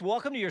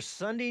Welcome to your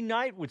Sunday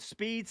night with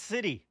Speed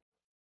City.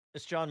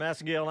 It's John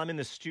Massengale. I'm in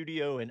the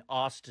studio in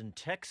Austin,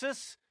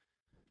 Texas.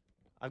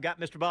 I've got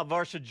Mr. Bob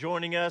Varsha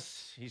joining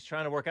us. He's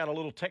trying to work out a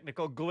little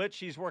technical glitch.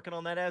 He's working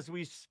on that as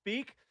we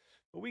speak.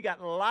 But we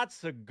got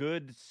lots of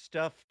good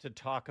stuff to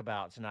talk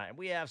about tonight.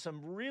 We have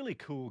some really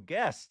cool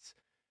guests.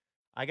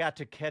 I got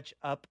to catch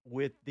up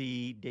with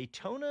the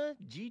Daytona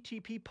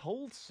GTP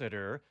pole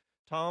sitter,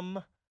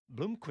 Tom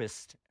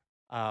Blomqvist,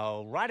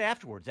 right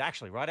afterwards,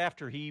 actually, right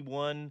after he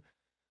won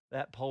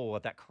that pole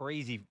at that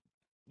crazy,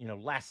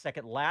 last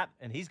second lap.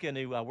 And he's going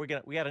to, we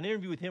got an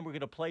interview with him. We're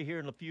going to play here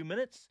in a few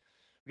minutes.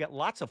 We got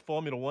lots of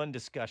Formula One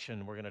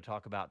discussion we're going to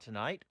talk about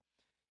tonight.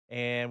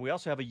 And we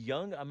also have a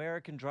young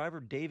American driver,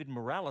 David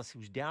Morales,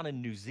 who's down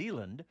in New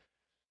Zealand.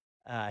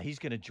 He's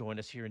going to join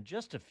us here in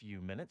just a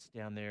few minutes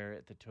down there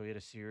at the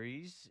Toyota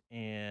Series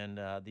and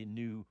the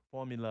new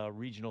Formula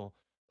Regional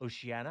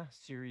Oceania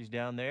Series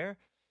down there.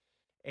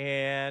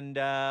 And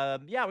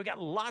we got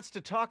lots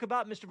to talk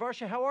about. Mr.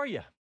 Varsha, how are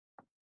you?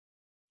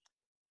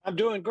 I'm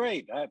doing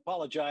great. I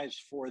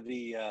apologize for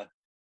the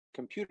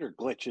computer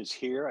glitches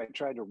here. I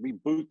tried to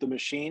reboot the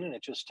machine and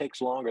it just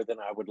takes longer than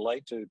I would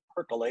like to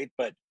percolate,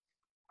 but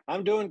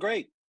I'm doing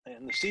great.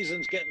 And the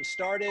season's getting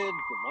started.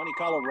 The Monte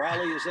Carlo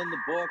Rally is in the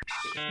books.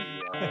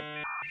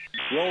 The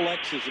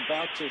Rolex is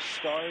about to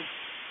start.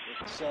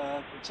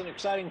 It's an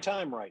exciting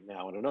time right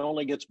now, and it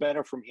only gets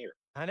better from here.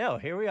 I know.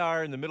 Here we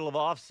are in the middle of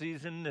off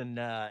season, and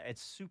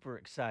it's super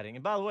exciting.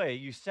 And by the way,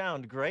 you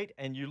sound great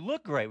and you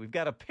look great. We've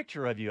got a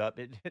picture of you up.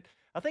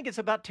 I think it's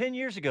about 10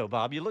 years ago,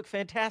 Bob. You look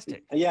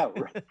fantastic. Yeah,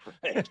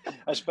 right.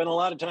 I spent a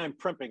lot of time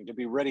primping to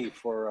be ready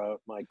for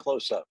my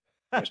close-up,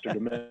 Mr.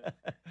 Dominguez.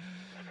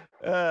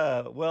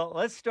 Well,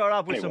 let's start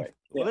off with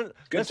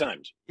good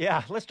times.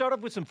 Yeah, let's start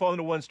off with some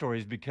Formula One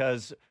stories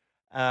because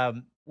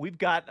we've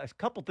got a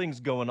couple things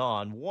going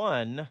on.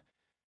 One,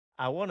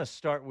 I want to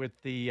start with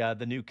the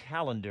new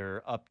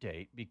calendar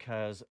update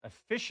because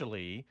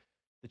officially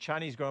the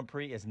Chinese Grand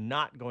Prix is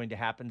not going to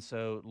happen.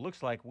 So it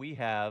looks like we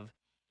have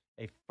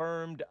a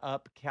firmed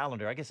up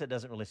calendar. I guess it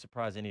doesn't really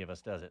surprise any of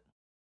us, does it?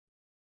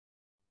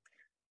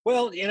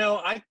 Well,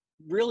 I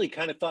really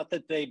kind of thought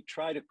that they'd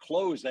try to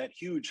close that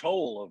huge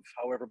hole of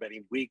however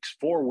many weeks,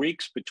 4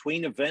 weeks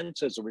between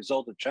events as a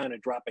result of China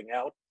dropping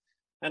out.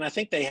 And I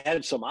think they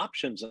had some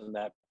options in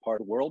that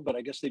part of the world, but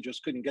I guess they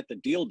just couldn't get the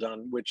deal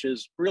done, which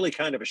is really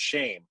kind of a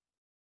shame.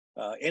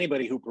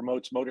 Anybody who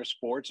promotes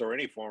motorsports or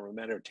any form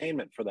of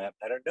entertainment for that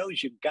matter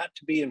knows you've got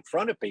to be in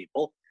front of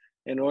people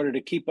in order to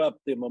keep up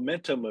the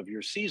momentum of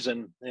your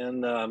season.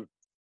 And,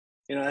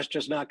 that's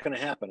just not going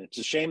to happen. It's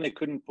a shame they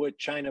couldn't put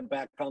China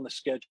back on the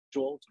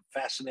schedule. It's a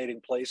fascinating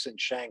place in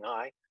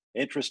Shanghai,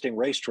 interesting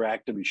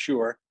racetrack to be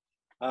sure.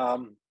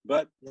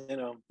 But,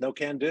 no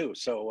can do.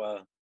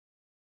 So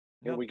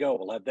here we go.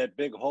 We'll have that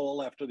big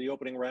hole after the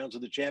opening rounds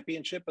of the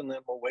championship, and then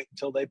we'll wait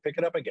until they pick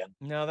it up again.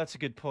 No, that's a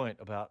good point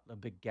about a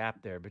big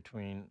gap there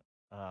between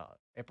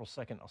April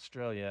 2nd,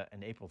 Australia,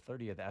 and April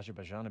 30th,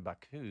 Azerbaijan and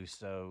Baku.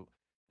 So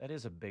that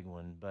is a big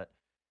one. But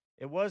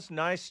it was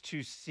nice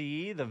to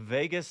see the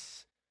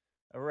Vegas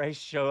race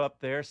show up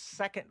there,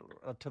 second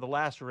to the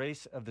last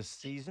race of the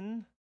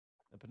season,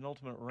 the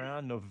penultimate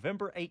round,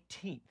 November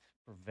 18th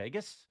for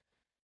Vegas.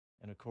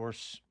 And, of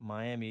course,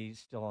 Miami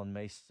still on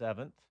May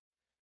 7th.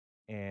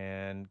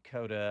 And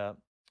COTA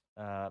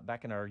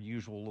back in our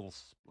usual little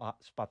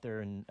spot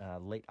there in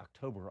late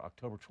October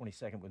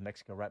 22nd, with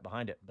Mexico right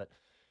behind it. But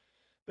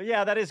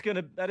yeah, that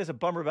is a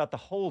bummer about the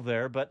hole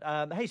there. But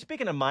hey,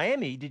 speaking of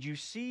Miami, did you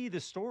see the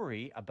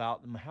story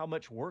about how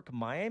much work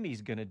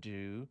Miami's going to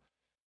do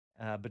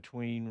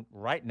between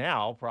right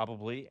now,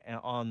 probably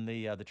on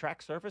the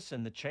track surface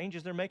and the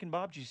changes they're making?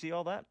 Bob, did you see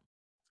all that?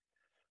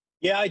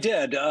 Yeah, I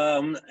did,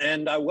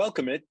 and I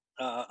welcome it.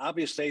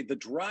 Obviously, the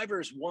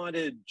drivers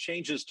wanted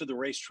changes to the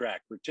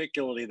racetrack,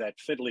 particularly that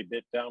fiddly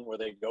bit down where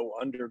they go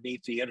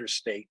underneath the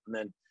interstate and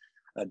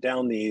then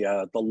down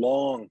the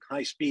long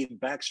high-speed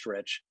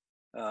backstretch.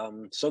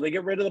 So they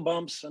get rid of the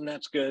bumps, and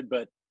that's good.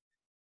 But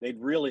they'd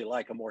really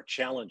like a more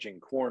challenging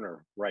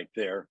corner right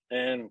there.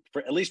 And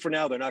at least for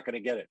now, they're not going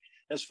to get it.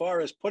 As far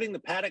as putting the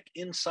paddock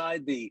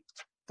inside the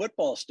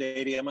football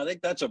stadium, I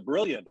think that's a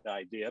brilliant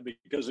idea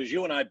because, as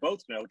you and I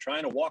both know,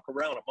 trying to walk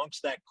around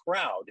amongst that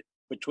crowd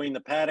between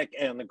the paddock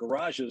and the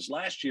garages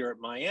last year at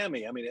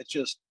Miami, I mean, it's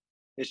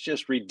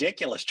just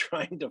ridiculous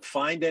trying to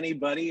find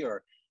anybody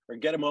or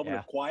get a moment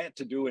of quiet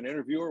to do an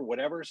interview or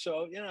whatever.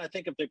 So, I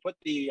think if they put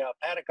the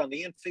paddock on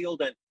the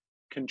infield and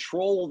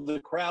control the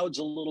crowds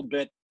a little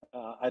bit,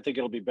 I think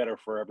it'll be better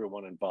for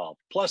everyone involved.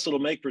 Plus, it'll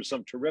make for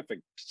some terrific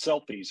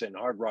selfies in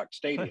Hard Rock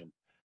Stadium.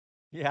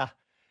 Yeah.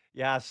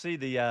 I see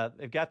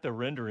they've got the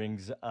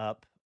renderings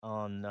up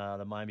on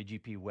the Miami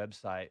GP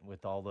website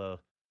with all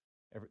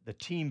the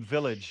team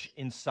village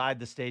inside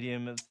the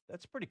stadium.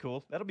 That's pretty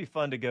cool. That'll be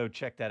fun to go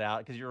check that out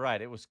because you're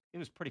right. It was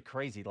pretty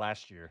crazy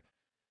last year.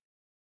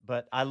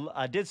 But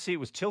I did see it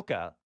was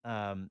Tilka,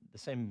 the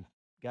same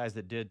guys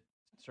that did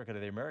Circuit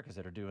of the Americas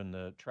that are doing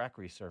the track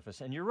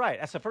resurface. And you're right.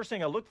 That's the first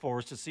thing I look for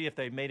is to see if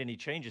they made any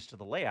changes to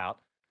the layout.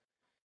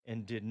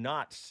 and did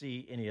not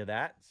see any of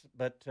that.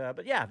 But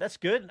yeah, that's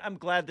good. I'm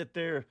glad that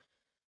they're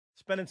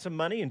spending some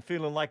money and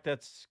feeling like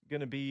that's going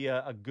to be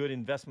a good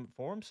investment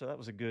for them. So that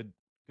was a good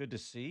to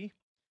see.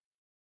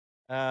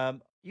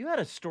 You had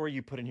a story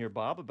you put in here,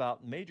 Bob,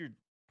 about major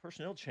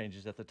personnel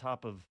changes at the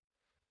top of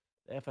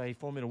the FIA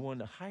Formula One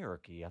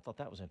hierarchy. I thought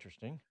that was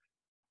interesting.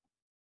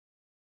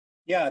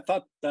 Yeah, I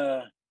thought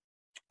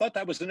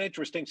that was an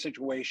interesting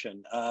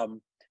situation.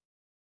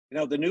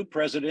 The new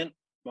president,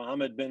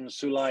 Mohammed bin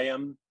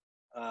Sulayem,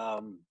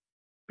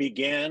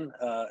 began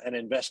an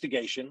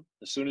investigation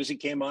as soon as he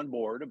came on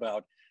board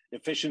about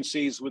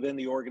efficiencies within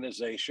the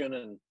organization.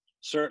 And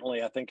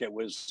certainly, I think it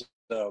was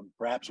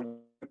perhaps a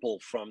ripple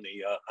from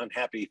the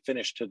unhappy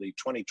finish to the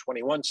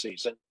 2021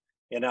 season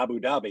in Abu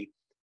Dhabi.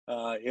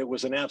 It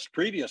was announced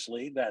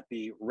previously that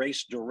the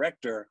race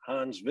director,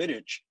 Hans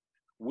Vidic,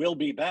 will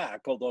be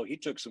back, although he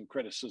took some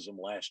criticism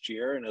last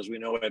year. And as we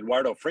know,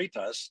 Eduardo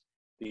Freitas,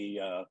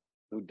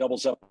 who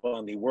doubles up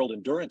on the World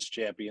Endurance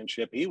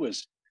Championship, he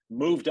was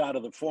moved out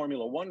of the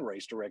Formula One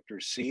race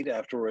director's seat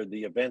after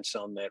the events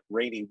on that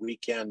rainy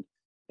weekend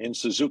in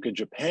Suzuka,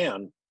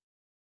 Japan.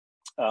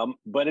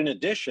 But in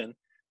addition,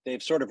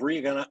 they've sort of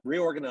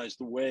reorganized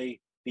the way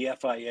the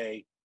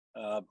FIA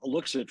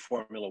looks at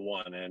Formula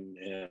One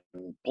and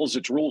pulls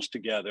its rules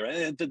together.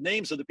 And the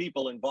names of the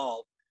people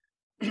involved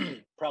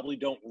probably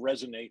don't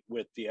resonate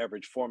with the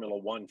average Formula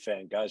One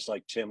fan, guys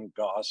like Tim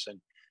Goss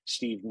and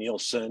Steve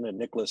Nielsen and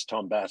Nicholas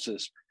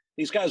Tombazis.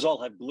 These guys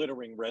all have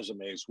glittering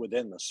resumes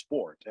within the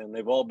sport, and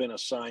they've all been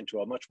assigned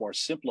to a much more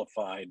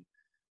simplified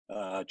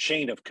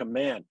chain of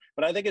command.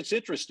 But I think it's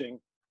interesting.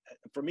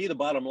 For me, the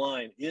bottom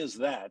line is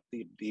that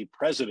the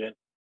president,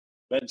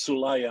 Ben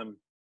Sulayem,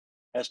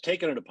 has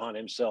taken it upon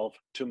himself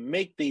to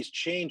make these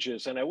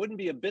changes. And I wouldn't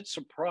be a bit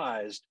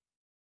surprised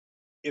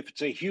if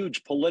it's a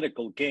huge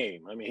political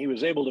game. I mean, he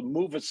was able to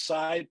move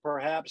aside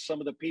perhaps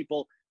some of the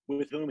people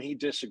with whom he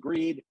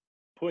disagreed,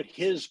 put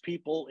his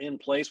people in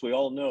place. We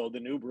all know the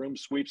new broom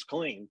sweeps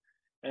clean.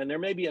 And there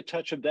may be a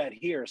touch of that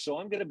here. So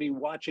I'm going to be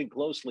watching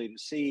closely to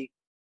see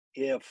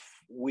if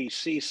we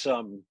see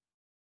some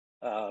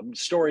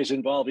stories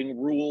involving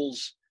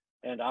rules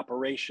and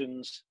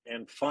operations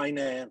and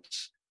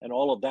finance and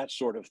all of that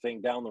sort of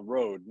thing down the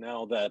road,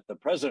 now that the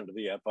president of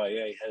the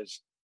FIA has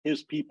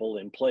his people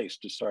in place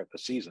to start the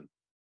season.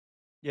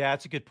 Yeah,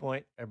 that's a good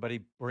point.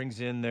 Everybody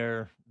brings in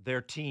their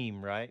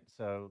team, right?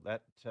 So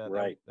that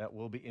right. that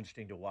will be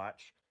interesting to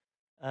watch.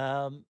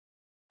 I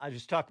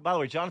just talked. By the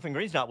way, Jonathan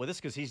Green's not with us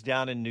because he's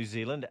down in New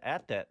Zealand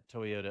at that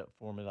Toyota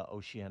Formula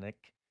Oceana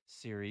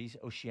Series,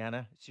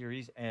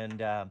 and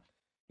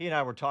he and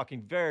I were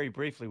talking very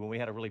briefly when we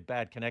had a really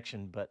bad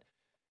connection. But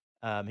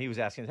he was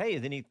asking, "Hey,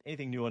 is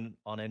anything new on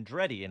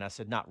Andretti?" And I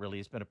said, "Not really.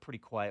 It's been a pretty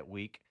quiet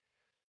week."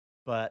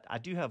 But I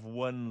do have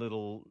one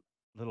little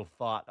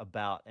thought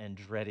about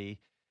Andretti.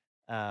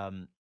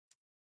 And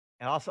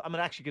also, I'm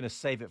actually going to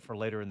save it for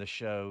later in the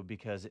show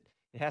because it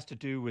has to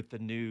do with the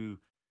new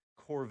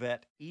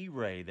Corvette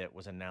E-Ray that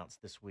was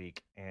announced this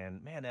week.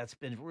 And man, that's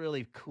been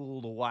really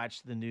cool to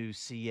watch the new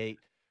C8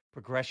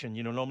 progression.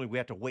 You know, normally we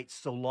have to wait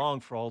so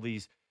long for all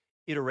these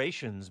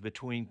iterations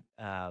between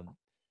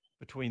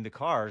the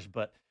cars,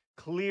 but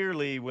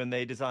clearly when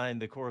they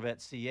designed the Corvette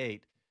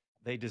C8,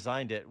 they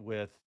designed it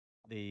with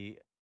the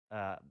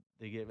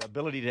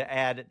ability to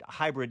add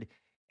hybrid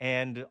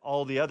and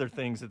all the other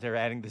things that they're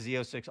adding, the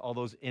Z06, all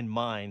those in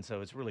mind. So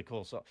it's really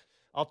cool. So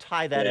I'll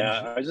tie that in.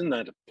 Yeah, isn't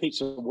that a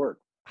piece of work?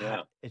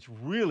 Yeah. It's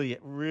really,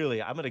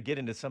 I'm going to get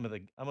into I'm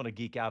going to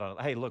geek out on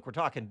it. Hey, look, we're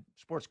talking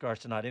sports cars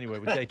tonight anyway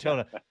with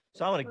Daytona.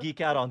 So I'm going to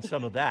geek out on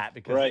some of that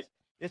because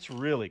it's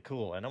really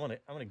cool. And I'm going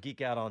to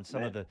geek out on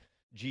some of the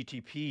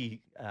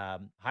GTP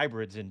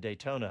hybrids in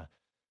Daytona.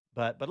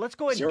 But let's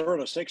go ahead. 0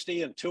 to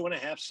 60 in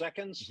 2.5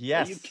 seconds.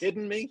 Yes. Are you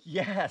kidding me?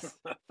 Yes.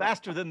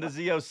 Faster than the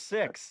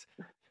Z06.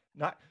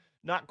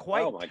 Not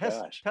quite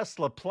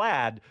Tesla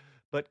Plaid,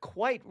 but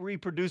quite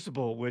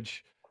reproducible,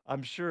 which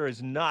I'm sure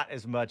is not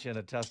as much in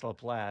a Tesla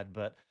Plaid.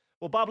 But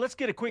well, Bob, let's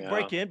get a quick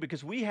break in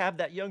because we have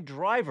that young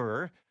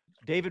driver,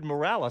 David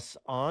Morales,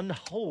 on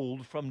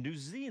hold from New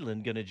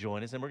Zealand, going to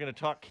join us, and we're going to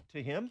talk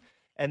to him.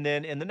 And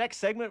then in the next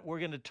segment, we're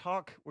going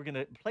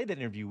to play that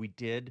interview we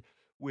did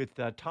with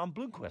Tom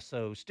Blomqvist.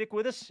 So stick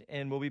with us,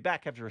 and we'll be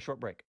back after a short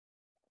break.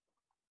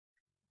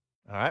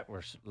 All right,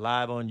 we're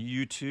live on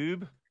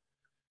YouTube.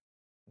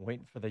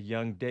 Waiting for the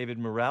young David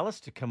Morales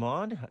to come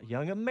on, a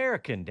young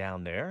American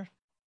down there.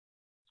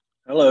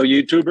 Hello,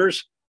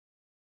 YouTubers.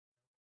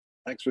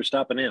 Thanks for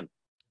stopping in.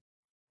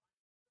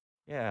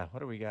 Yeah,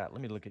 what do we got?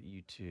 Let me look at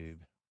YouTube.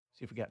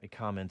 See if we got any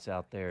comments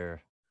out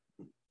there.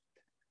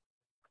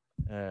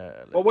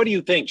 Well, what do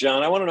you think,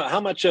 John? I want to know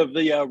how much of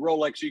the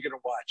Rolex are you going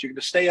to watch? You're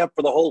going to stay up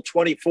for the whole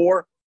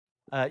 24?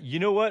 You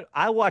know what?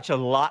 I watch a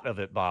lot of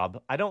it,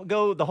 Bob. I don't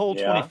go the whole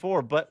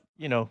 24, but,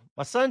 you know,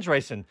 my son's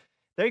racing.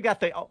 They got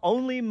the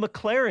only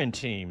McLaren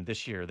team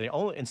this year. They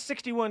only in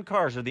 61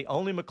 cars are the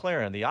only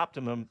McLaren, the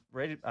Optimum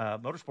rated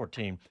motorsport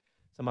team.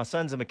 So my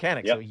son's a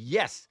mechanic. Yep. So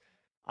yes,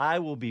 I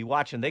will be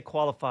watching. They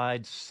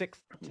qualified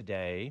 6th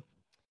today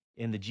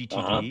in the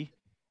GTD,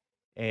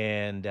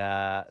 And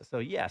so,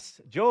 yes,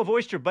 Joe of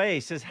Oyster Bay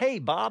says, "Hey,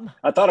 Bob."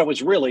 I thought it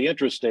was really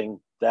interesting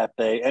that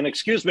and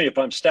excuse me if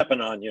I'm stepping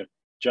on you,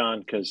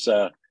 John, because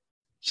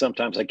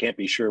sometimes I can't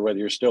be sure whether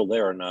you're still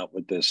there or not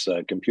with this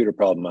computer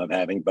problem I'm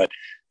having. But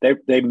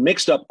they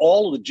mixed up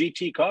all of the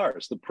GT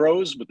cars, the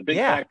pros with the big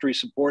factory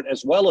support,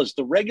 as well as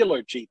the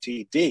regular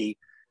GTD.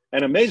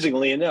 And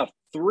amazingly enough,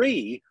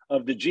 3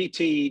 of the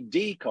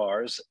GTD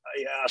cars,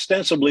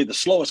 ostensibly the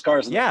slowest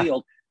cars in the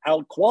field,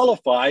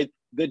 out-qualified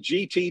the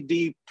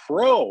GTD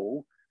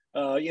Pro,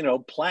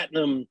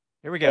 platinum.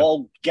 Here we go.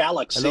 All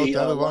Galaxy. Hello to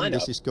everyone. Lineup.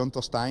 This is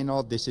Gunther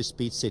Steiner. This is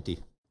Speed City.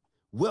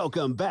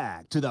 Welcome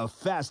back to the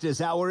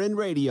fastest hour in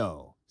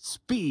radio,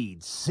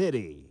 Speed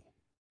City.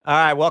 All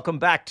right, welcome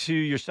back to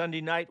your Sunday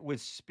night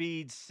with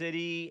Speed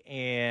City,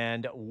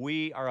 and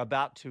we are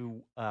about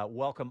to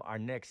welcome our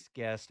next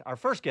guest, our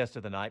first guest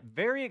of the night.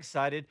 Very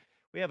excited.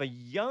 We have a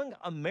young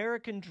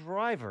American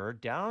driver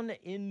down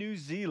in New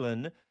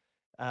Zealand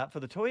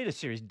for the Toyota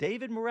Series,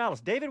 David Morales.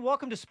 David,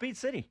 welcome to Speed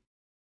City.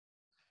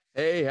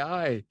 Hey,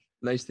 hi.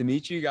 Nice to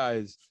meet you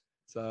guys.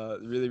 It's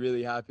really,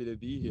 really happy to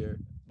be here.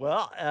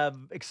 Well,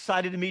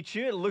 excited to meet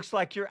you. It looks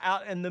like you're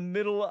out in the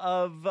middle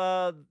of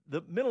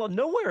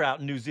nowhere out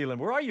in New Zealand.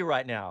 Where are you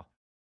right now?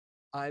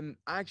 I'm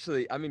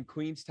in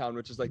Queenstown,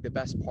 which is like the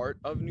best part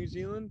of New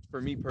Zealand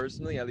for me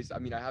personally. At least, I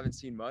mean, I haven't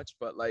seen much,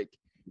 but like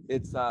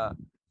it's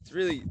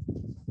really,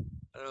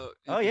 I don't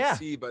know. You can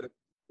see, but it's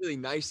really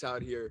nice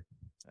out here.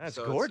 That's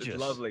gorgeous. It's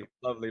lovely.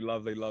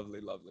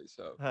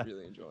 So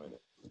really enjoying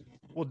it.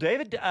 Well,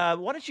 David, why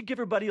don't you give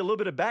everybody a little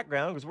bit of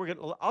background,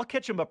 because I'll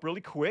catch them up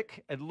really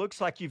quick. It looks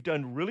like you've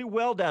done really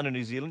well down in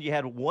New Zealand. You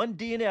had 1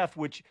 DNF,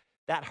 which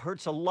that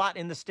hurts a lot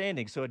in the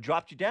standings, so it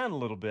dropped you down a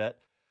little bit.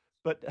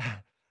 But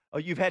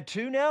you've had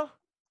 2 now?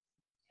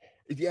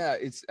 Yeah,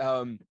 it's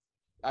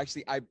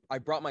actually I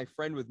brought my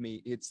friend with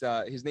me. It's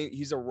his name.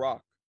 He's a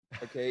rock,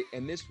 okay,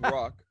 and this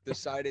rock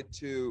decided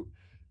to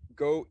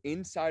go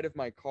inside of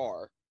my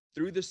car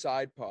through the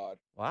side pod,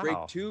 break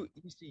 2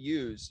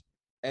 ECUs,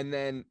 and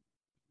then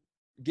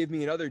give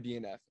me another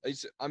DNF.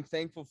 I'm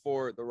thankful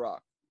for the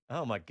rock.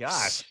 Oh my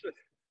gosh.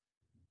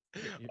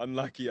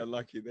 unlucky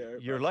there.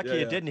 You're lucky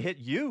it didn't hit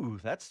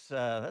you. That's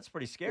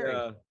pretty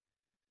scary.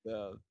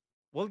 Yeah.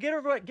 Well, give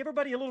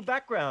everybody a little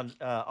background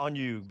on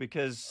you,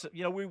 because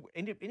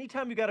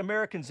anytime you got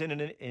Americans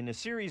in a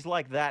series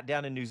like that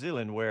down in New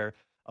Zealand, where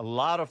a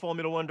lot of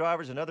Formula One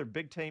drivers and other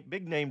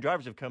big name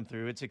drivers have come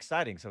through, it's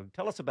exciting. So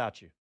tell us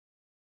about you.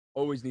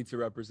 Always need to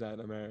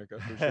represent America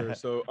for sure.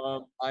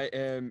 So I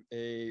am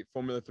a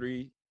Formula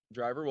 3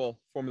 driver,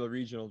 Formula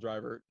Regional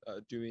driver,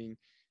 doing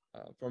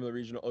Formula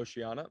Regional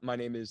Oceania. My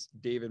name is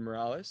David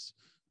Morales,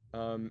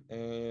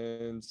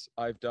 and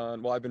I've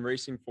been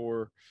racing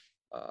for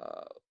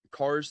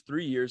cars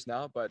 3 years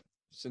now, but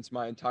since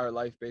my entire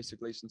life,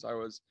 basically since I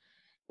was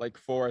like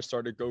 4, I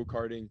started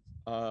go-karting,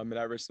 and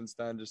ever since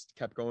then just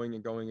kept going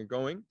and going and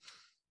going.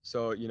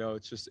 So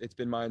it's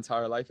been my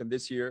entire life. And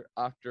this year,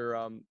 after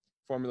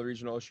Formula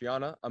Regional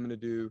Oceania, I'm going to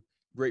do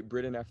Great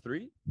Britain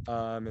F3,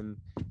 and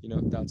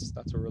that's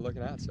what we're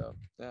looking at. So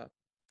yeah.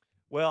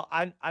 Well,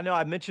 I know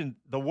I mentioned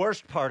the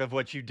worst part of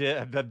what you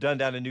have done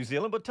down in New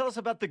Zealand, but tell us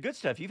about the good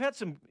stuff. You've had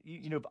some,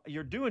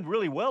 you're doing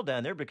really well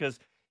down there, because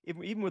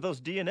even with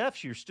those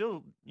DNFs, you're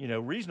still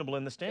reasonable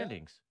in the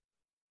standings.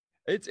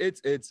 Yeah.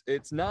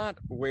 It's not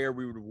where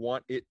we would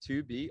want it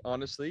to be,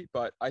 honestly,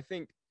 but I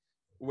think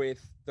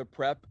with the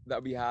prep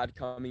that we had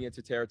coming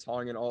into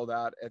Taratong and all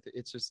that,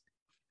 it's just,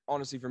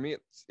 honestly, for me,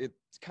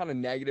 it's kind of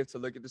negative to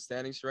look at the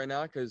standings right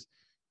now, because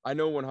I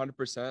know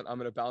 100% I'm going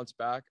to bounce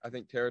back. I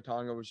think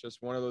Taratanga was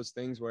just one of those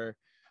things where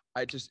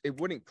it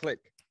wouldn't click.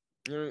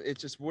 It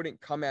just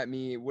wouldn't come at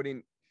me.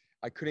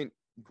 I couldn't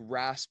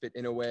grasp it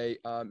in a way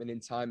and in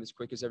time as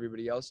quick as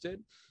everybody else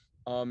did.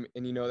 And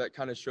that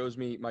kind of shows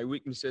me my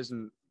weaknesses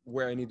and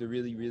where I need to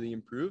really, really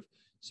improve.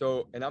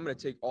 So, and I'm going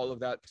to take all of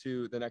that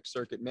to the next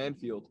circuit,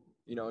 Manfield,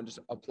 and just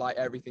apply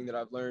everything that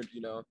I've learned,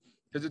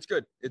 because it's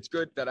good. It's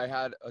good that I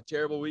had a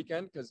terrible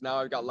weekend, because now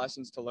I've got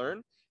lessons to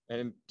learn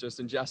and just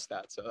ingest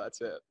that. So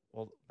that's it.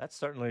 Well, that's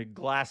certainly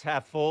glass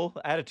half full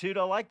attitude.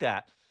 I like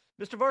that.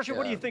 Mr. Varsha,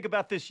 what do you think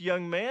about this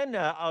young man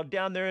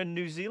down there in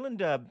New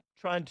Zealand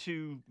trying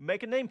to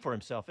make a name for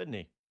himself, isn't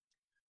he?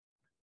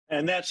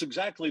 And that's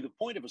exactly the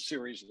point of a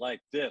series like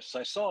this.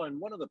 I saw in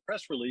one of the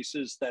press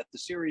releases that the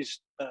series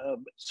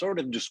sort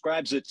of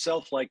describes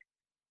itself like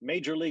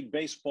Major League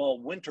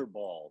Baseball winter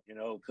ball.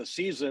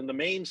 The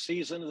main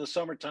season of the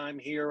summertime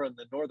here in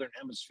the Northern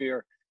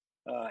Hemisphere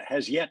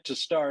has yet to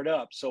start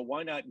up. So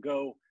why not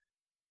go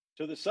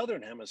to the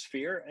Southern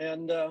Hemisphere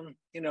and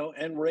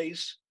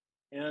race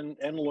and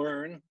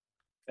learn,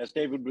 as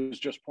David was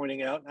just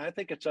pointing out. And I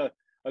think it's a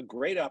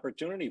great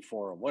opportunity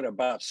for him. What,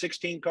 about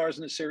 16 cars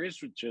in the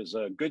series, which is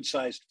a good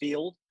sized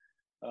field.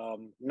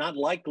 Not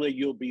likely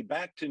you'll be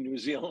back to New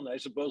Zealand, I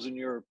suppose, in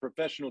your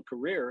professional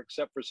career,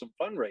 except for some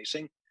fun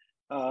racing.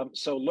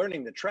 So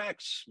learning the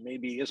tracks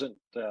maybe isn't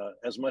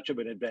as much of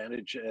an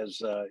advantage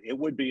as it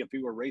would be if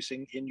you were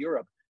racing in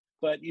Europe.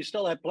 But you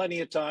still have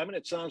plenty of time, and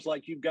it sounds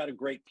like you've got a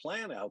great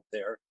plan out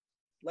there.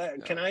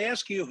 Can I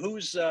ask you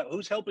who's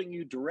helping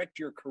you direct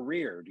your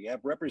career? Do you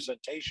have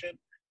representation,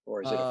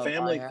 or is it a I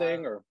family have,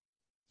 thing? Or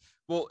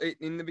well,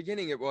 in the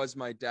beginning it was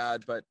my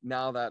dad, but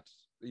now that,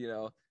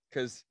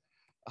 because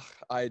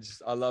I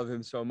love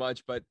him so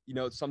much, but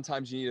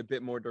sometimes you need a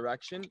bit more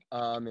direction.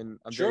 And I'm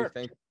very sure,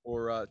 thankful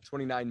for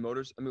 29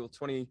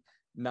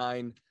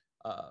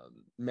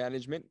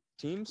 management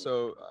team.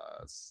 So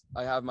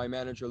I have my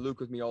manager Luke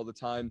with me all the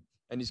time,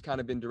 and he's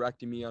kind of been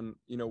directing me on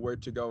where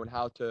to go and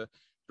how to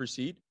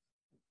proceed.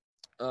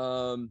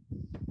 So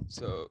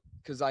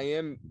because I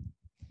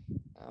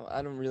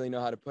don't really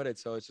know how to put it,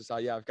 so it's just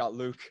I've got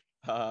Luke,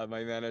 my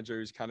manager,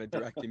 who's kind of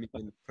directing me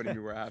and putting me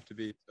where I have to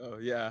be. So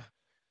yeah.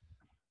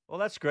 Well,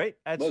 that's great.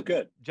 well,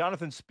 good.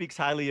 Jonathan speaks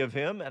highly of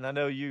him, and I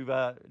know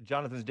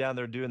Jonathan's down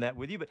there doing that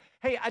with you. But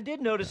hey, I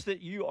did notice that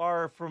you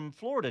are from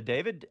Florida,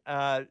 David.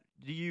 Are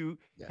you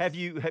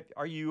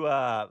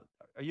a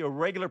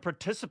regular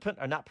participant,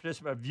 or not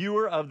participant, a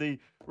viewer of the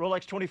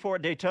Rolex 24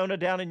 at Daytona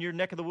down in your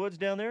neck of the woods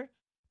down there?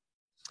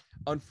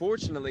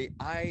 Unfortunately,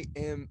 I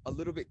am a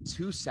little bit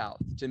too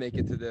south to make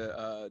it to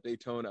the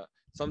Daytona.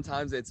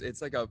 Sometimes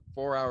it's like a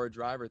 4-hour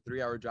drive or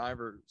 3-hour drive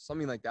or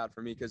something like that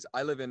for me, because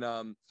I live in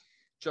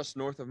just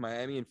north of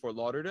Miami in Fort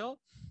Lauderdale.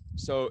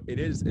 So it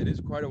is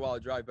quite a while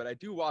drive, but I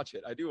do watch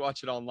it. I do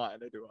watch it online,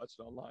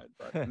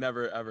 but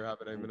never ever have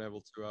I been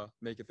able to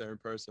make it there in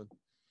person.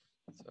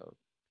 So,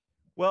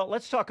 well,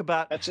 let's talk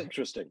about that's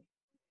interesting.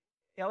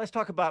 Yeah, let's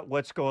talk about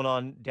what's going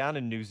on down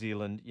in New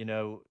Zealand.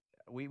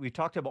 We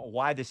talked about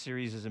why the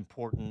series is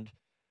important,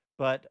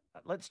 but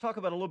let's talk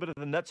about a little bit of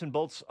the nuts and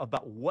bolts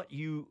about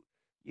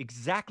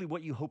exactly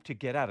what you hope to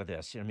get out of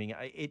this. I mean,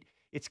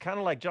 it's kind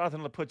of like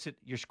Jonathan puts it,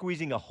 you're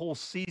squeezing a whole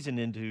season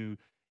into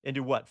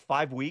what,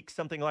 5 weeks,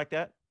 something like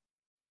that?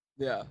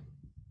 Yeah.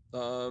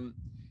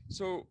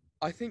 So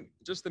I think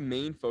just the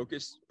main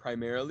focus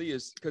primarily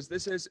is because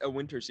this is a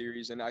winter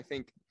series, and I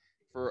think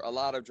for a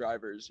lot of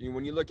drivers,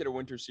 when you look at a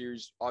winter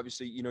series,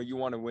 obviously, you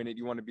want to win it,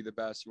 you want to be the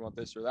best, you want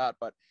this or that.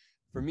 But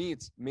for me,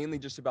 it's mainly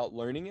just about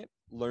learning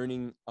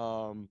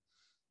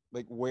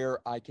like where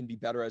I can be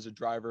better as a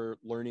driver,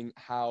 learning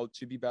how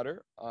to be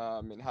better,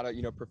 and how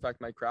to,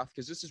 perfect my craft.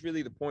 Because this is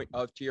really the point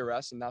of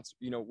TRS, and that's,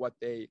 what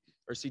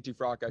or CT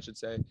Frock, I should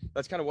say.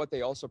 That's kind of what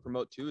they also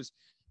promote too, is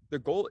the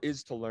goal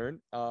is to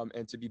learn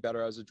and to be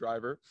better as a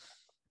driver.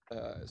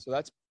 So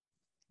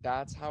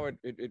that's how it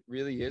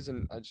really is.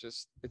 And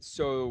it's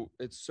so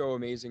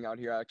amazing out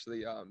here,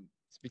 actually.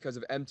 It's because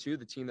of M2,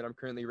 the team that I'm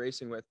currently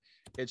racing with.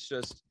 It's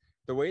just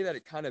the way that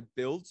it kind of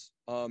builds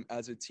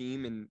as a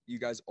team, and you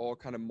guys all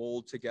kind of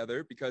mold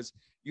together, because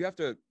you have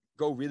to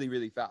go really,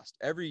 really fast.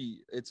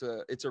 It's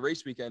a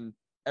race weekend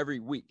every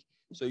week.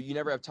 So you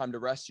never have time to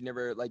rest. You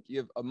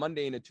have a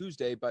Monday and a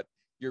Tuesday, but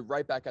you're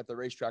right back at the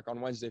racetrack on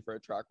Wednesday for a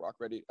track walk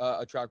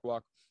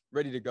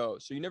ready to go.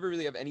 So you never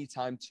really have any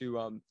time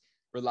to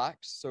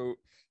relax. So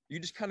you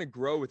just kind of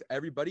grow with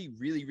everybody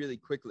really, really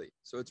quickly.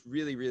 So it's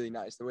really, really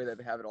nice the way that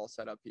they have it all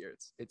set up here.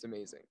 It's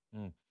amazing.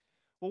 Mm.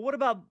 Well, what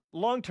about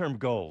long-term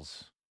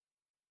goals?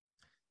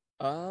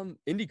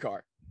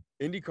 IndyCar,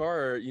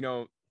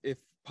 if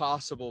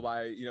possible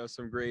by,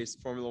 some grace,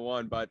 Formula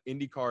One, but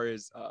IndyCar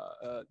is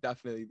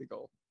definitely the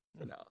goal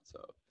for now.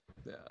 So,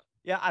 yeah.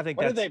 Yeah, I think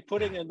what are they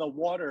putting in the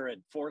water at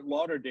Fort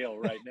Lauderdale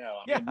right now?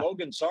 I mean,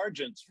 Logan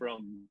Sargent's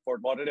from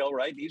Fort Lauderdale,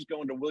 right? He's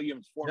going to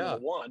Williams Formula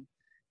One.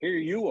 Here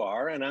you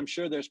are, and I'm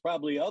sure there's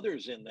probably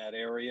others in that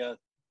area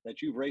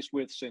that you've raced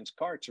with since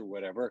karts or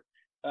whatever.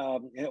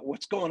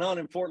 What's going on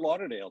in Fort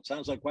Lauderdale? It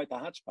sounds like quite the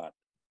hotspot.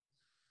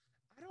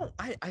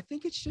 I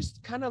think it's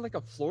just kind of like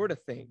a Florida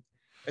thing,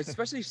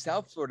 especially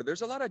South Florida.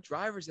 There's a lot of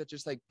drivers that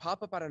just like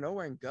pop up out of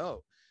nowhere and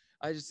go.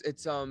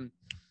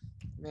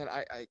 Man,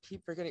 I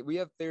keep forgetting. We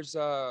have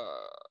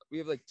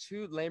like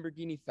 2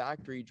 Lamborghini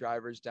factory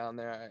drivers down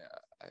there.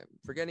 I'm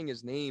forgetting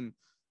his name,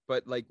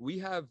 but like we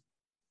have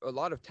a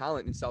lot of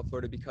talent in South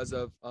Florida because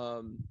of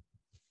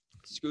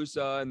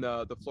SCUSA and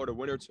the Florida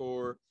Winter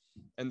Tour,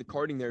 and the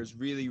karting there is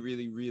really,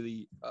 really,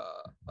 really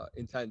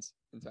intense.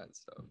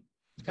 So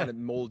it kind of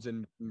molds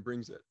and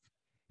brings it.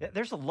 Yeah,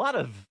 there's a lot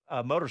of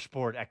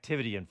motorsport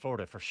activity in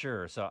Florida for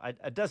sure. So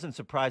it doesn't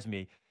surprise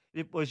me.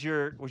 Was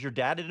your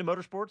dad into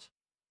motorsports?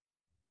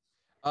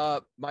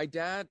 My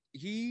dad,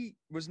 he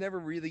was never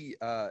really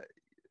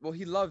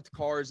he loved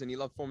cars and he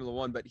loved Formula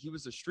One, but he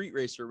was a street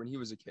racer when he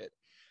was a kid.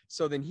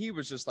 So then he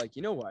was just like,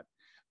 you know what?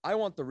 I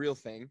want the real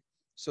thing.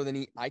 So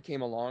then I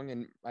came along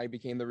and I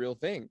became the real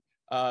thing.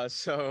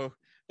 So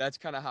that's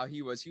kind of how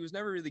he was. He was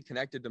never really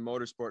connected to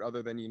motorsport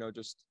other than,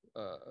 just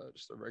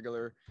a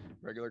regular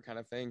kind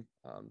of thing.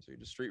 So he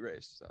just street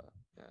raced.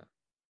 Yeah.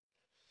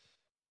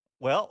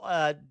 Well,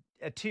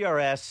 at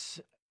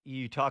TRS,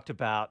 you talked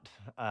about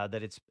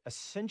that it's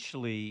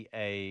essentially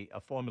a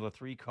Formula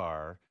 3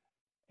 car,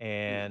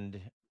 and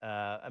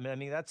I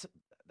mean that's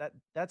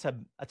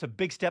a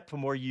big step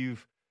from where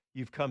you've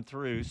come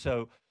through.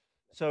 So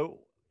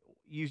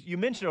you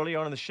mentioned earlier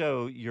on in the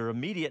show your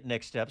immediate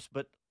next steps,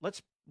 but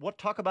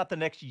talk about the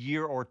next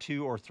year or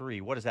 2 or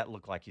 3. What does that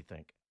look like, you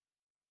think?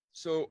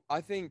 So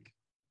I think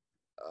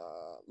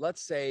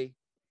let's say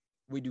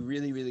we do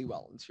really, really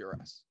well in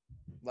CRS.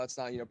 Let's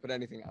not, put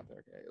anything out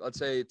there. Okay. Let's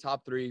say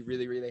top 3,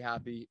 really, really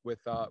happy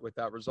with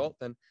that result.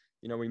 Then,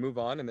 we move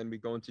on and then we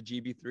go into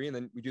GB3 and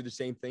then we do the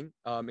same thing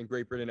in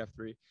Great Britain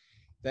F3.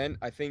 Then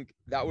I think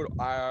that would,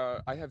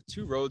 I have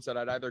 2 roads that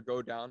I'd either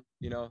go down,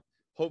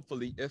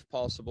 hopefully if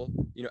possible,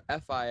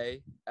 FIA,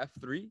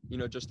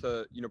 F3, just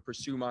to,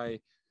 pursue my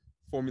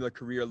Formula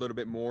career a little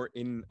bit more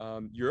in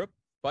Europe.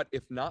 But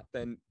if not,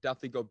 then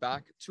definitely go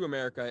back to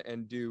America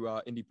and do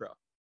Indy Pro.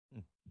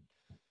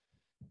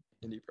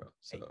 Indy Pro.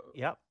 So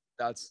yep.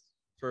 That's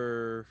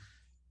for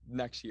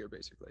next year,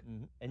 basically.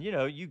 Mm-hmm. And,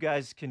 you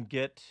guys can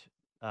get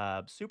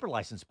super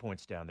license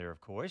points down there,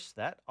 of course.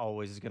 That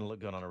always is going to look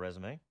good on a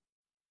resume.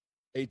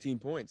 18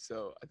 points.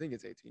 So I think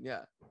it's 18.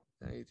 Yeah.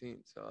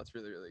 18. So that's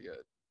really, really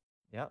good.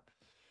 Yeah.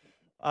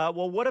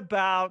 Well, what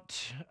about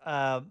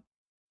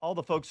all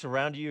the folks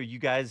around you? Are you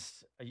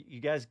guys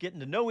getting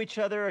to know each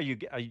other?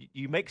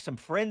 You make some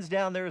friends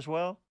down there as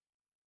well?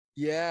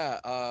 Yeah.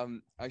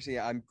 Actually,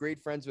 I'm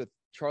great friends with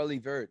Charlie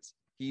Verts.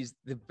 He's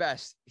the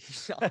best.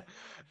 He's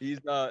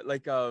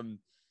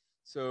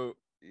so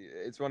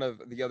it's one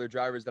of the other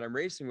drivers that I'm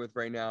racing with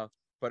right now.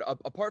 But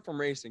apart from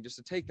racing, just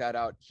to take that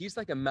out, he's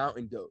like a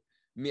mountain goat.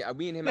 Me and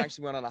him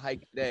actually went on a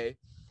hike today,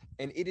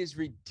 and it is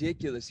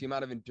ridiculous the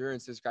amount of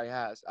endurance this guy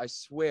has. I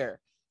swear.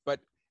 But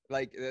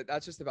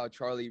that's just about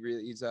Charlie.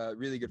 Really, he's a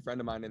really good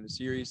friend of mine in the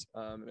series,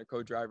 and a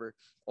co-driver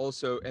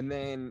also. And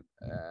then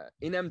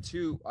in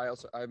M2, I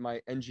have my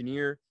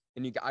engineer,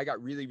 and I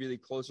got really, really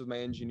close with my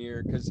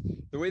engineer because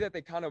the way that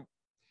they kind of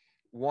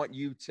want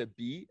you to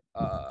be,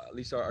 at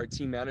least our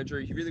team manager,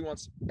 he really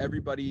wants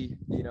everybody,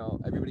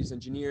 everybody's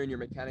engineer and your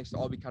mechanics to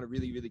all be kind of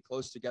really, really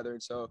close together.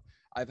 And so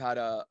I've had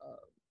a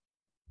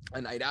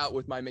night out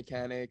with my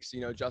mechanics,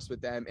 just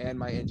with them and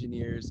my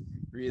engineers,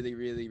 really,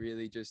 really,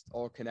 really just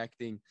all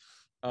connecting.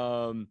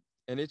 And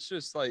it's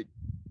just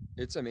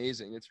it's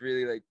amazing. It's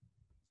really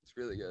it's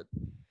really good.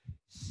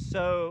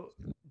 So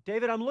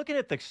David, I'm looking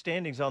at the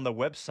standings on the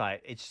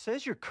website. It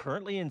says you're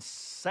currently in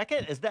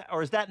second. Is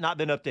that not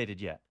been updated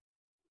yet?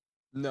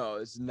 No,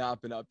 it's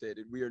not been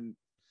updated. We are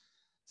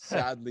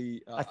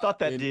sadly. I thought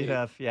that did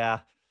have. Yeah.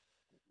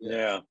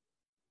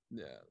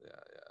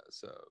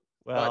 So,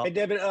 well, hey,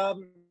 David,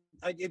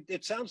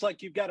 it sounds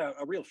like you've got a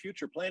real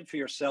future plan for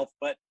yourself,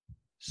 but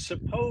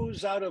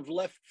suppose out of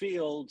left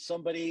field,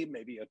 somebody,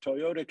 maybe a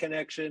Toyota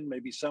connection,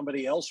 maybe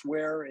somebody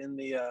elsewhere in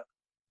the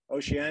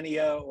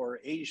Oceania or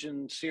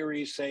Asian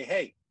series say,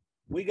 hey,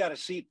 we got a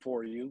seat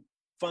for you,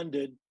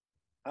 funded.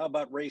 How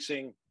about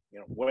racing,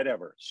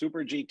 whatever,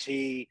 Super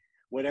GT,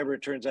 whatever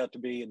it turns out to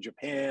be in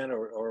Japan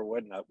or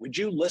whatnot. Would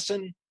you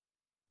listen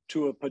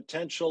to a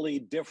potentially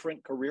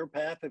different career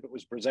path if it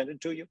was presented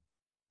to you?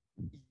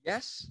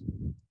 Yes.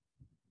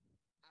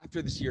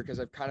 After this year, because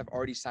I've kind of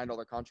already signed all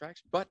the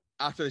contracts, but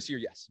after this year,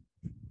 yes.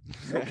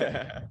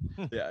 Okay.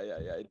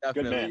 Yeah.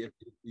 Definitely. If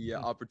the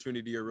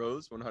opportunity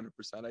arose, 100%,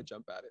 I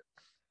jump at it.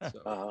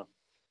 So,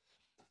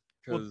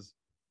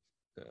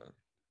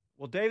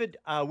 Well, David,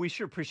 we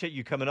sure appreciate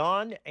you coming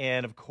on.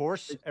 And of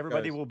course,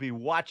 everybody will be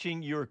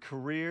watching your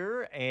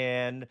career.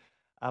 And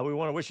we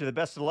want to wish you the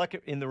best of luck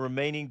in the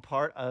remaining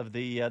part of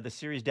the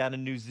series down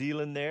in New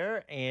Zealand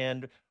there.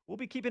 And we'll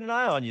be keeping an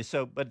eye on you.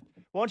 But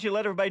why don't you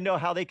let everybody know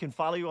how they can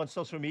follow you on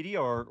social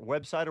media or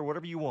website or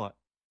whatever you want?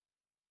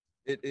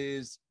 It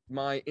is,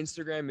 my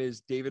Instagram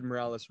is David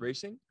Morales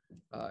Racing.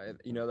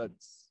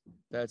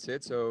 That's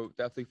it. So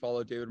definitely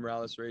follow David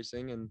Morales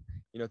Racing, and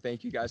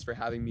thank you guys for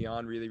having me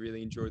on. Really,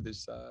 really enjoyed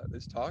this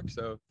talk.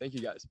 So thank you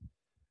guys.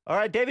 All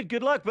right, David.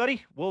 Good luck,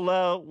 buddy.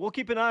 We'll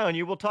keep an eye on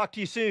you. We'll talk to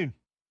you soon.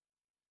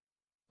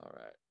 All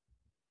right.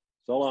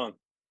 So long.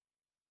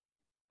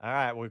 All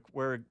right,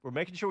 we're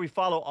making sure we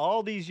follow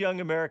all these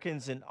young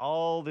Americans in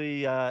all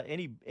the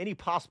any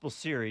possible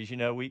series.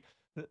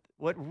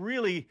 What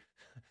really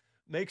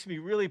makes me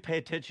really pay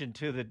attention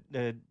to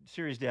the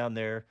series down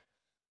there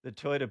that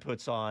Toyota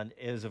puts on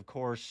is, of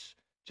course,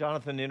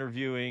 Jonathan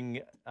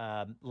interviewing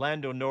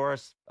Lando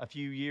Norris a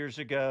few years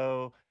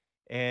ago,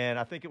 and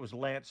I think it was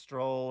Lance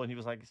Stroll, and he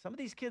was like, "Some of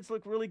these kids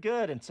look really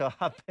good," and so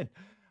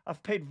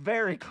I've paid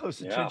very close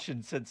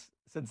attention since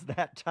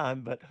that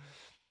time. But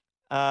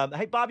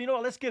hey, Bob, you know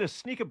what? Let's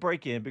sneak a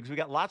break in because we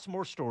got lots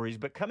more stories.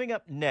 But coming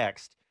up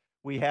next,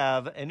 we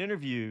have an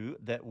interview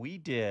that we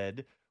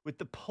did with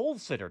the pole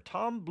sitter,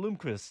 Tom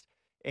Blomqvist,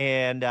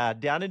 and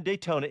down in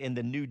Daytona in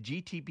the new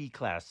GTB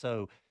class.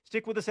 So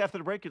stick with us after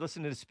the break. You're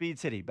listening to Speed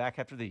City. Back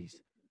after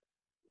these.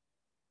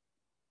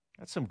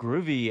 That's some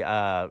groovy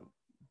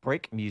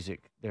break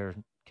music there,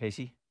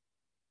 Casey.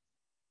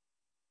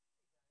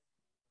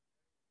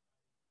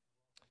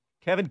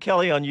 Kevin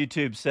Kelly on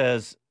YouTube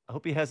says, I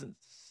hope he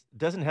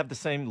doesn't have the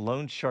same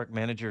loan shark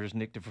manager as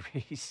Nick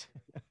DeVries.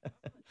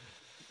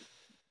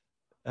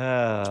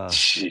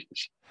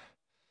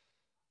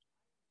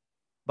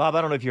 Bob,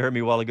 I don't know if you heard me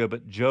a while ago,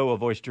 but Joe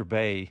of Oyster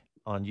Bay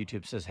on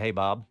YouTube says, hey,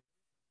 Bob.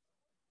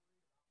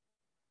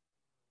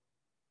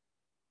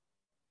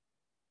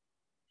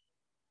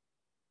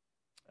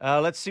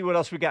 Let's see what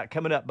else we got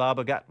coming up, Bob.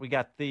 We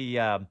got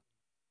the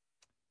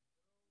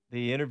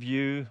the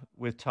interview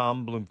with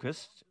Tom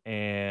Blomqvist,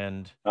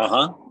 and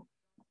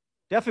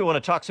definitely want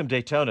to talk some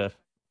Daytona.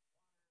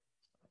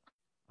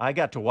 I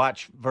got to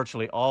watch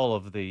virtually all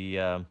of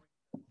the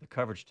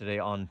coverage today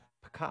on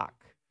Peacock.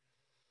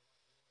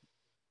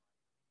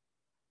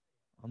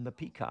 On the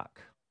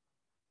Peacock.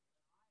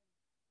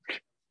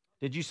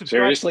 Did you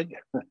subscribe? Seriously?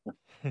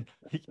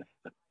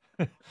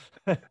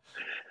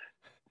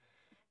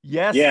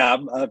 Yes. Yeah,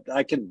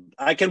 I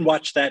can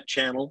watch that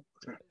channel.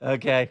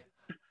 Okay.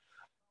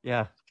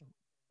 Yeah.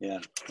 Yeah.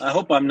 I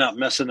hope I'm not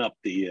messing up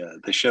the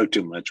show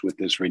too much with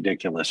this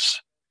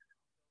ridiculous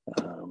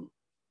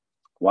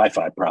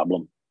Wi-Fi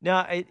problem.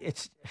 No,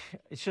 it's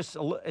just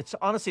it's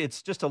honestly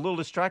it's just a little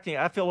distracting.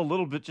 I feel a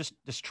little bit just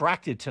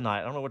distracted tonight.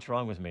 I don't know what's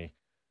wrong with me,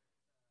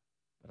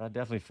 but I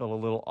definitely feel a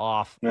little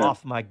off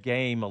my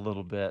game a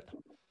little bit.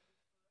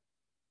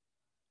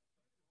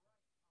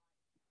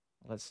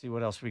 Let's see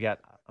what else we got.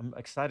 I'm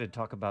excited to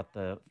talk about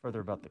further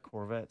about the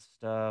Corvette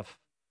stuff.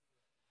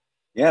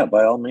 Yeah,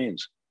 by all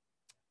means.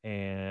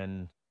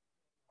 And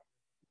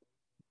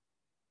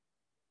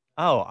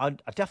I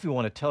definitely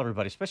want to tell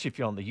everybody, especially if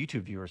you're on the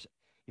YouTube viewers,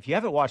 if you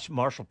haven't watched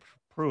Marshall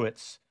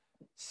Pruitt's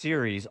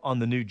series on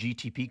the new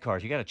GTP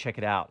cars, you got to check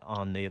it out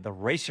on the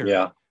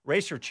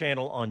Racer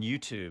channel on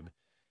YouTube.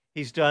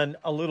 He's done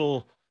a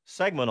little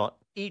segment on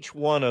each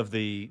one of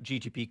the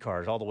GTP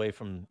cars, all the way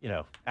from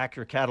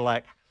Acura,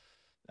 Cadillac,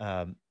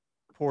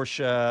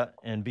 Porsche,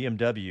 and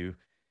BMW,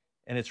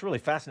 and it's really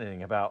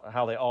fascinating about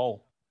how they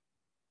all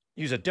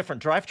use a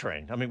different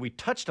drivetrain. I mean, we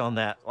touched on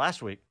that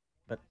last week,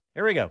 but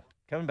here we go,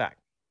 coming back.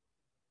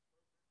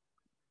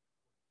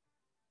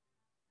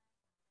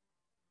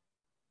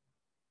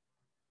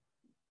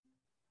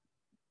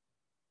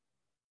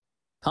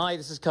 Hi,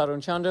 this is Karun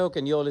Chandok,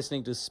 and you're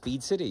listening to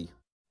Speed City.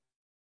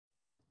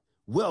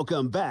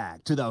 Welcome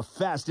back to the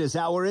fastest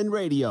hour in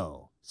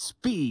radio,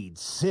 Speed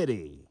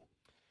City.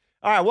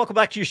 All right, welcome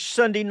back to your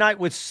Sunday night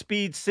with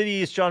Speed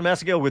City. It's John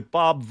Massengale with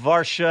Bob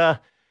Varsha.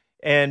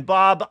 And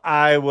Bob,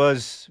 I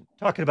was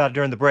talking about it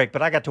during the break,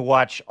 but I got to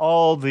watch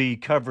all the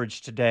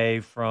coverage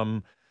today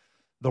from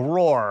the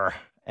Roar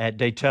at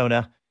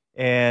Daytona,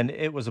 and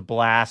it was a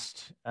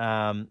blast,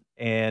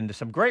 and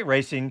some great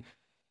racing.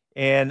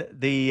 And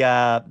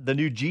the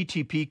new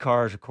GTP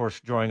cars, of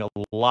course, drawing a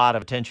lot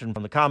of attention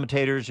from the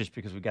commentators just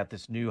because we got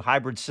this new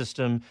hybrid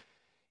system.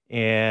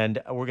 And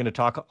we're going to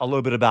talk a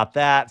little bit about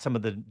that, some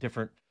of the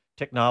different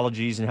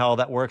technologies and how all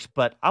that works.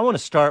 But I want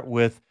to start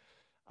with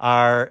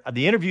the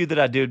interview that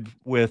I did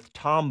with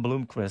Tom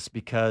Blomqvist,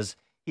 because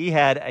he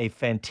had a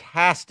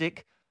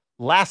fantastic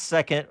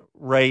last-second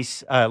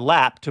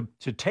lap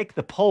to take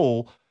the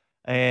pole,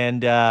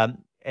 and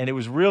it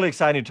was really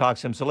exciting to talk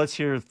to him. So let's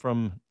hear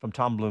from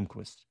Tom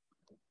Blomqvist.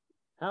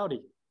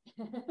 Howdy.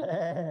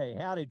 Hey,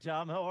 howdy,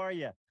 Tom. How are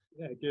you?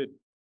 Yeah, good.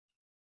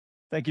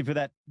 Thank you for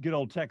that good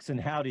old Texan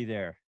howdy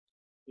there.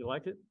 You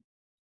like it?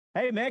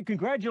 Hey, man,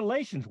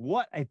 congratulations.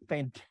 What a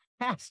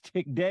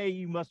fantastic day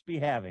you must be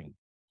having.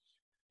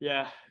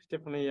 Yeah,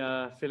 definitely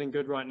feeling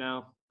good right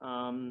now.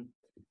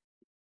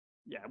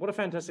 Yeah, what a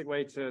fantastic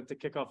way to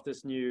kick off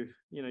this new,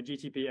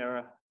 GTP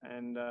era.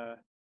 And,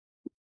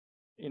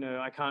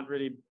 I can't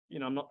really,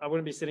 I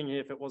wouldn't be sitting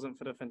here if it wasn't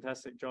for the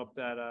fantastic job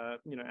that,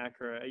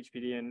 Acura,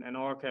 HPD, and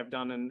Orica have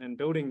done in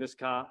building this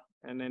car,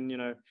 and then,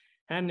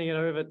 handing it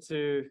over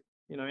to,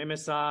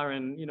 MSR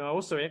and,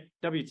 also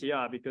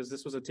WTR, because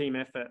this was a team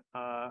effort.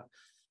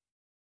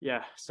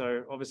 Yeah,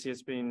 so obviously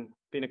it's been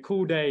a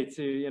cool day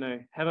to,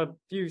 have a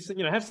few,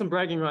 have some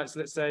bragging rights,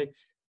 let's say,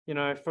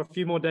 for a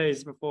few more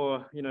days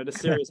before, the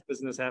serious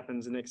business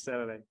happens next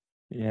Saturday.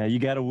 Yeah, you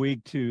got a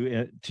week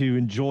to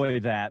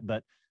enjoy that,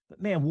 but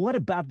man, what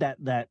about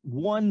that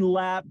one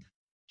lap?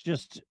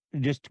 Just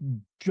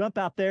jump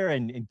out there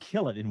and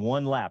kill it in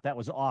one lap. That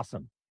was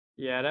awesome.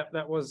 Yeah,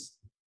 that was,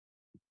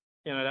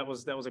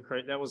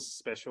 that was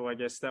special. I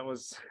guess that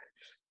was.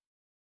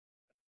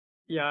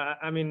 Yeah,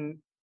 I mean,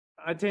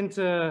 I tend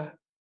to,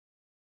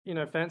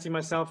 fancy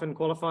myself in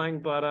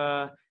qualifying, but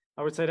I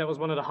would say that was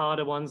one of the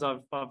harder ones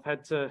I've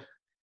had to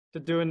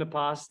do in the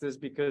past, is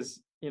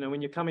because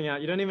when you're coming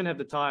out, you don't even have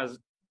the tires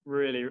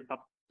really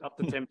up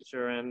to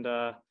temperature, and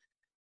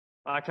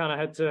I kind of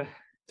had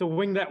to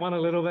wing that one a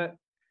little bit.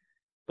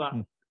 But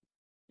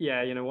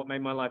yeah, what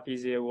made my life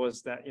easier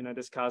was that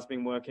this car's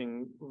been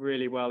working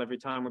really well every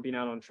time we've been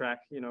out on track,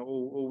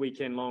 all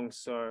weekend long.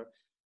 So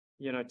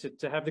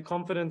to have the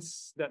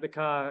confidence that the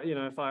car,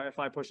 if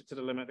I push it to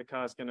the limit, the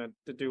car's going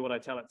to do what I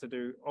tell it to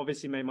do,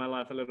 obviously made my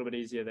life a little bit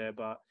easier there.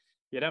 But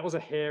yeah, that was a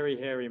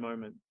hairy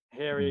moment,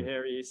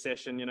 hairy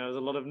session. There's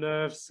a lot of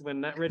nerves when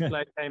that red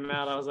flag came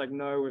out. I was like,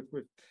 no,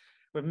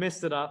 we've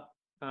messed it up.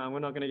 We're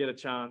not going to get a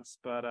chance.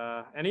 But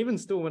and even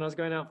still, when I was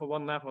going out for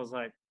one lap, I was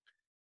like,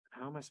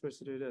 how am I supposed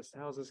to do this?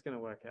 How is this going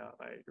to work out?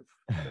 Like,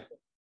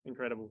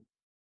 incredible.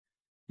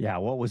 Yeah,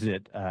 what was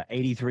it?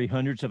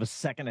 8300ths of a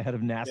second ahead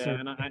of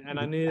Nasser. Yeah, and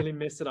I nearly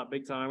messed it up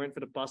big time. I went for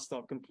the bus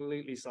stop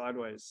completely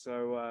sideways.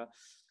 So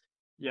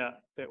yeah,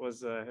 it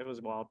was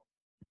wild.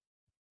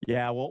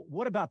 Yeah, well,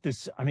 what about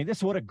this? I mean,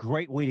 what a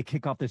great way to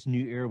kick off this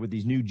new era with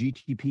these new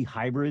GTP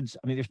hybrids.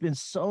 I mean, there's been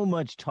so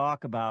much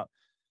talk about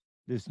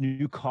this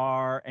new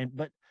car,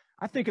 but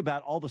I think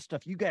about all the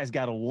stuff you guys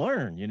got to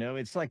learn.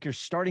 It's like you're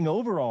starting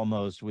over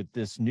almost with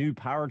this new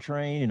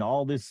powertrain and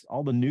all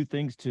the new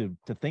things to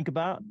think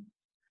about.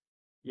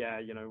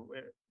 Yeah,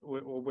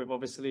 we've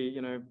obviously,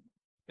 in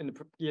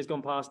the years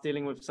gone past,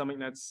 dealing with something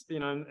that's,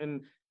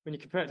 and when you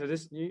compare it to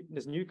this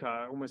new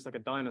car, almost like a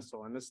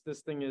dinosaur, and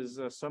this thing is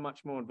so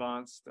much more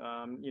advanced.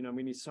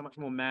 We need so much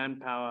more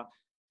manpower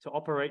to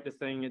operate the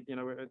thing.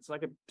 It's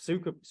like a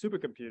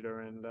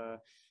supercomputer, and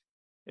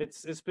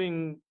it's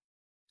been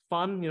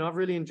fun. I've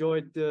really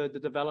enjoyed the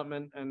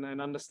development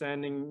and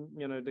understanding,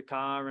 the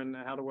car and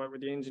how to work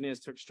with the engineers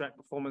to extract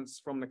performance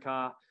from the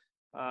car.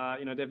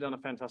 They've done a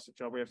fantastic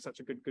job. We have such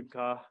a good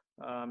car.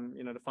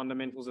 The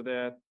fundamentals are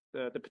there.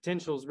 The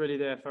potential is really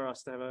there for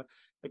us to have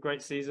a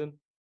great season.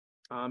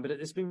 But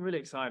it's been really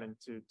exciting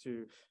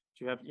to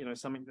have,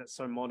 something that's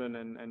so modern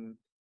and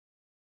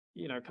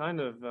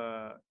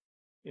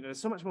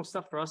there's so much more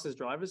stuff for us as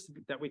drivers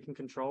that we can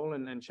control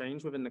and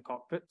change within the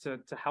cockpit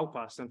to help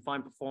us and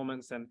find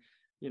performance and,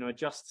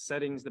 adjust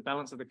settings, the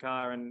balance of the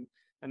car. And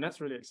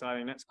that's really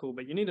exciting. That's cool.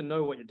 But you need to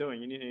know what you're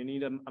doing. You need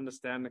to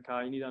understand the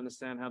car. You need to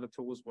understand how the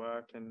tools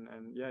work. And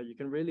yeah, you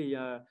can really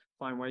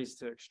find ways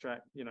to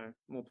extract,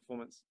 more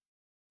performance.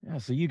 Yeah.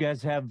 So you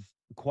guys have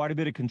quite a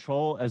bit of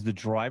control as the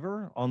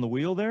driver on the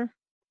wheel there.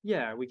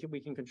 Yeah, we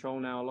can control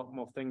now a lot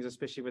more things,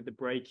 especially with the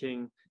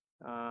braking.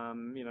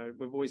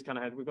 We've always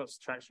we've got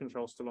traction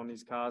control still on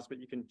these cars, but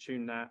you can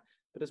tune that.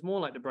 But it's more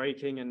like the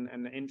braking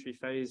and the entry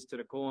phase to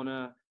the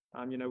corner.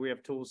 We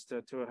have tools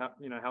to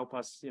help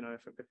us,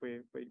 if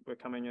we're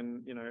coming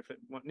in, if it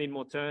need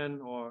more turn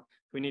or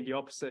if we need the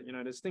opposite,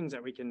 there's things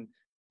that we can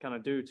kind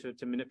of do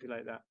to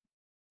manipulate that.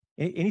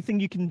 Anything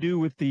you can do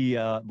with the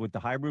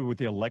hybrid, with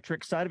the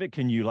electric side of it?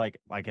 Can you like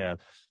a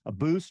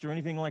boost or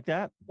anything like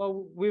that?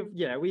 Well,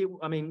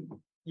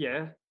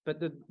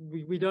 but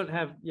we don't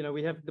have,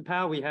 we have the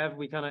power we have.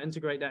 We kind of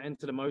integrate that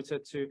into the motor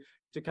to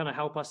kind of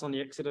help us on the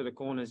exit of the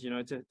corners,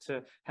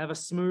 to have a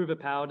smoother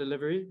power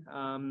delivery.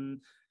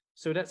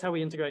 So that's how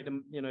we integrate the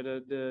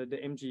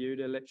MGU,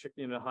 the electric,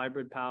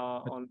 hybrid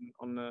power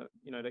on the,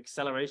 the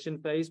acceleration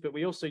phase. But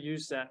we also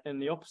use that in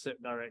the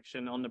opposite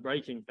direction on the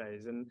braking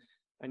phase. And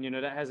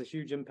that has a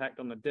huge impact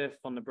on the diff,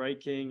 on the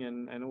braking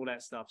and all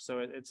that stuff. So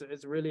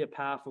it's really a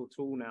powerful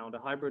tool now. The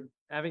hybrid,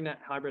 having that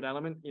hybrid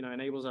element,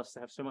 enables us to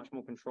have so much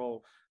more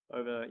control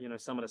over,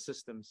 some of the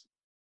systems.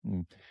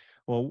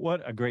 Well,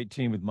 what a great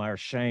team with Meyer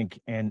Shank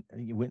and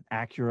with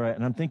Acura.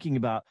 And I'm thinking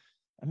about,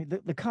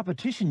 the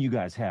competition you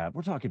guys have.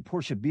 We're talking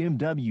Porsche,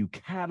 BMW,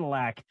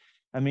 Cadillac.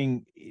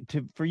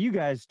 For you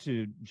guys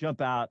to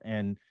jump out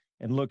and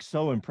look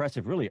so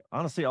impressive, really,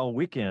 honestly, all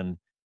weekend.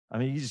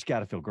 You just got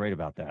to feel great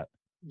about that.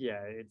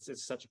 Yeah,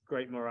 it's such a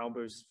great morale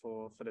boost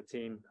for the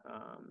team,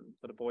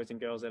 for the boys and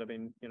girls that have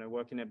been,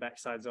 working their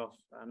backsides off.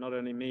 Not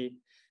only me,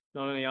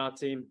 not only our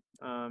team,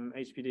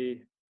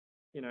 HPD,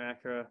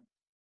 Acura,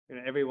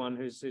 everyone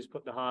who's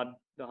put the hard,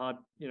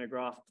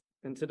 graft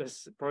into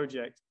this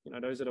project.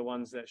 Those are the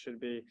ones that should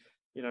be,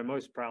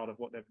 most proud of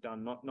what they've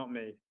done, not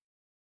me.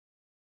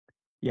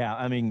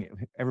 Yeah,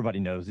 everybody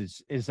knows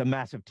it's a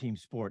massive team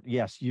sport.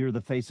 Yes, you're the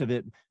face of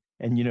it.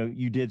 And,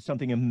 you did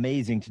something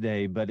amazing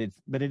today, but it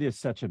is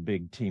such a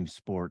big team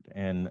sport.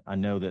 And I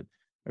know that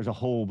there's a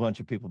whole bunch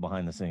of people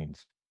behind the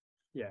scenes.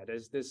 Yeah,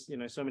 there's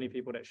so many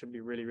people that should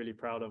be really, really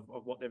proud of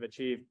what they've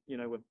achieved,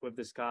 with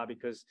this car,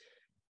 because,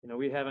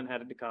 we haven't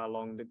had the car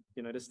long.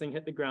 This thing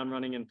hit the ground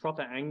running in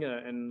proper anger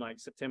in like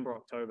September,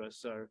 October.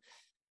 So,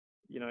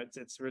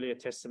 it's really a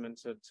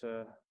testament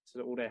to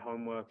all their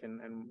homework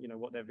and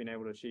what they've been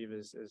able to achieve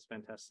is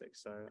fantastic.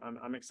 So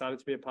I'm excited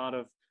to be a part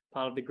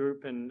of the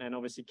group and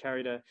obviously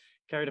carry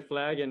the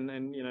flag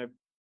and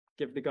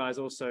give the guys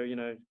also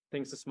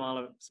things to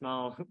smile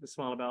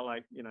about,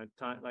 like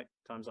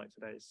times like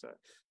today. So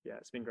yeah,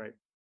 it's been great.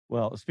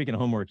 Well, speaking of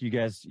homework, you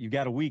guys, you've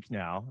got a week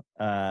now.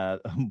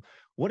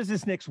 What does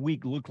this next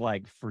week look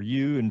like for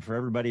you and for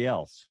everybody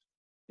else?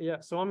 Yeah,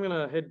 so I'm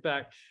gonna head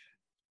back,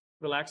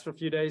 relax for a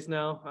few days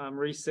now,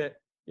 reset,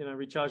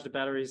 recharge the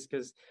batteries,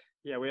 because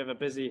yeah, we have a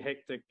busy,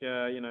 hectic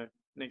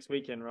next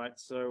weekend, right?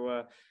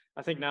 So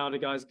I think now the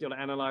guys got to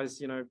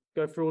analyze,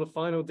 go through all the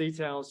final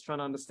details, trying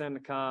to understand the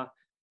car,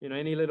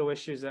 any little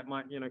issues that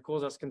might,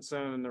 cause us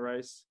concern in the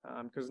race.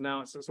 Because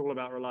now it's all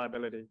about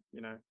reliability.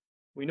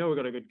 We know we've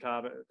got a good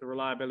car, but the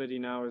reliability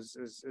now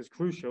is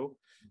crucial.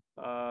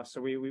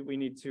 So we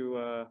need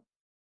to,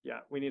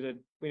 we need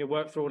to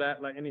work through all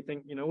that, like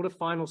anything, all the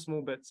final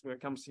small bits where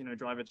it comes to,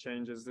 driver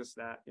changes, this,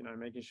 that,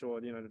 making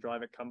sure, the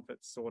driver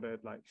comfort's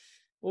sorted, like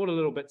all the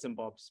little bits and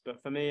bobs.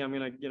 But for me, I'm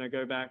going to,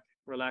 go back,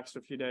 relax for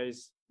a few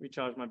days,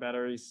 recharge my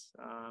batteries,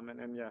 and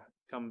then,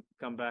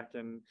 come back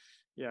and,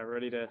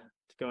 ready to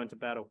go into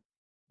battle.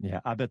 Yeah,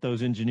 I bet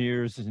those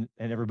engineers and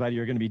everybody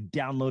are going to be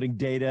downloading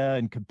data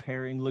and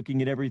comparing,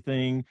 looking at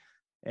everything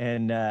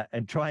and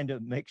trying to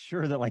make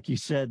sure that, like you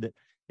said, that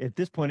at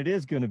this point it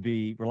is going to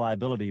be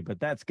reliability, but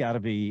that's got to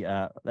be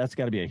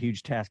a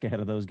huge task ahead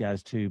of those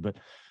guys too. But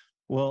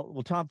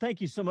Well, Tom, thank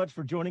you so much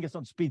for joining us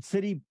on Speed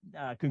City.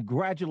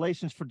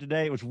 Congratulations for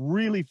today. It was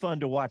really fun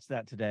to watch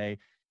that today.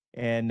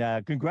 And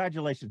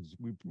congratulations.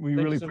 We Thank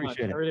really you so much.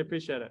 appreciate I it. really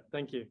appreciate it.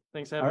 Thank you.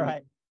 Thanks for All having me.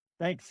 right.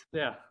 Thanks.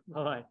 Yeah.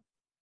 Bye-bye.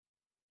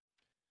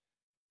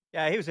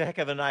 Yeah, he was a heck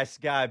of a nice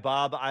guy,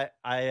 Bob.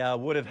 I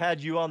would have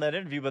had you on that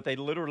interview, but they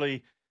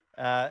literally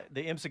the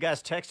IMSA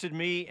guys texted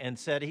me and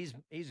said he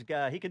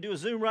can do a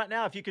Zoom right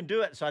now if you can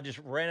do it. So I just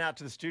ran out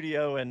to the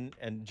studio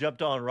and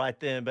jumped on right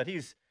then. But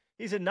he's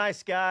a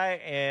nice guy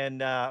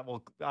and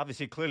well,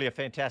 obviously clearly a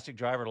fantastic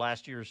driver,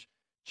 last year's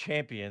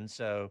champion.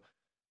 So,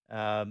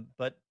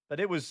 but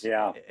it was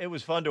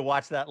fun to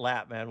watch that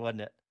lap, man,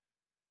 wasn't it?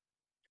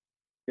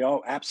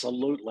 Oh,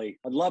 absolutely.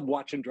 I love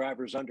watching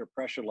drivers under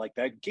pressure like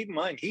that. Keep in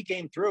mind, he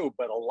came through,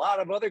 but a lot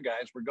of other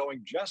guys were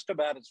going just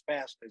about as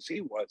fast as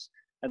he was.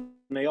 And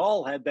they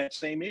all had that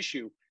same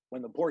issue.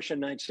 When the Porsche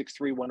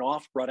 963 went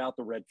off, brought out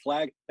the red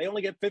flag, they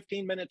only get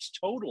 15 minutes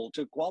total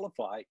to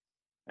qualify.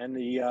 And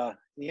he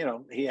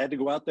had to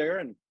go out there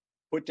and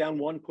put down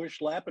one push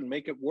lap and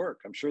make it work.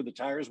 I'm sure the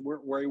tires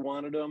weren't where he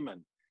wanted them.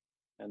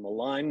 And the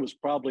line was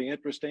probably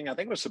interesting. I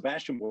think it was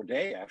Sebastian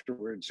Bourdais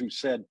afterwards who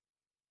said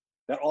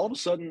that all of a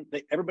sudden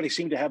everybody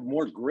seemed to have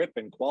more grip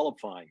in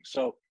qualifying.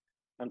 So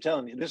I'm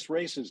telling you, this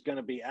race is going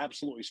to be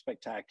absolutely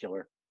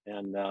spectacular.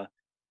 And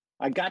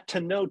I got to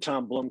know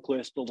Tom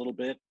Blomqvist a little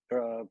bit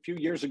a few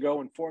years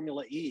ago in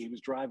Formula E. He was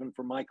driving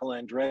for Michael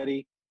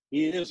Andretti.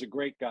 He is a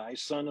great guy,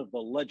 son of the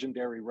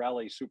legendary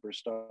rally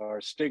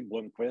superstar Stig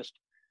Blomqvist.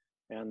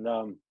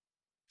 And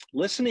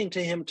listening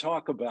to him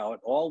talk about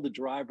all the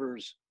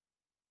drivers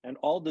and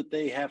all that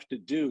they have to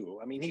do.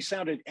 I mean, he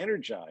sounded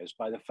energized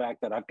by the fact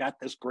that I've got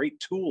this great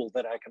tool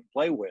that I can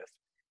play with.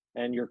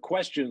 And your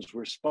questions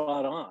were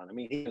spot on. I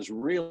mean, he is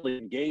really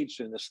engaged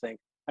in this thing.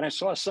 And I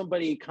saw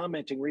somebody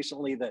commenting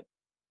recently that,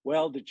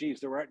 well,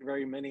 geez, there aren't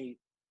very many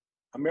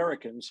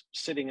Americans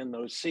sitting in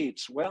those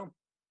seats. Well,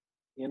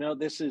 you know,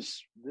 this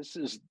is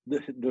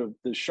the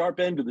sharp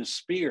end of the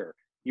spear.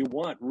 You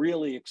want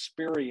really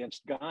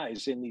experienced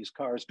guys in these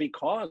cars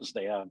because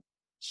they have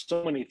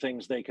so many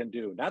things they can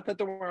do. Not that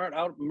there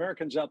aren't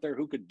Americans out there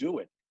who could do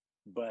it,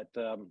 but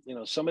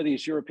some of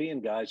these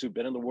European guys who've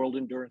been in the World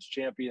Endurance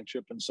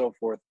Championship and so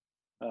forth,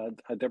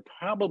 they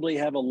probably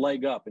have a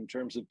leg up in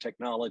terms of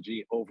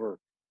technology over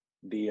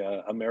the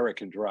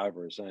American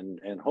drivers,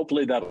 and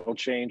hopefully that'll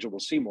change, and we'll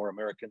see more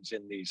Americans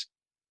in these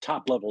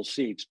top level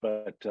seats.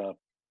 But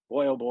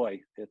boy, oh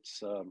boy,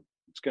 it's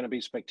going to be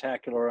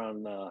spectacular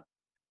on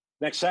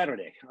next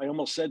Saturday. I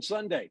almost said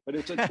Sunday, but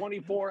it's a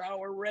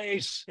 24-hour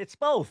race. It's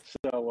both.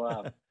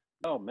 So,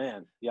 oh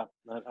man, yeah.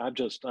 I'm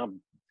just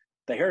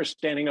the hair is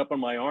standing up on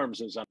my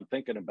arms as I'm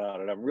thinking about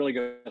it. I'm really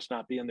going to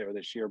not be in there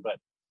this year, but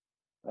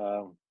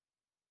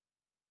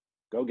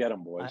go get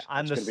them, boys.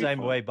 I'm the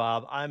same way,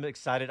 Bob. I'm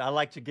excited. I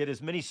like to get as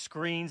many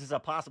screens as I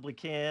possibly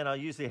can. I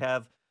usually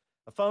have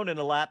a phone and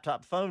a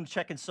laptop. Phone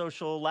checking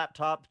social,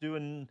 laptop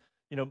doing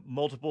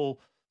multiple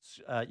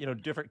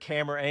different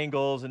camera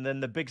angles, and then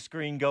the big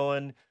screen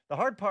going. The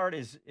hard part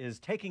is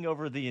taking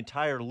over the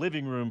entire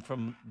living room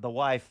from the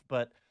wife,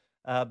 but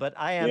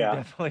I am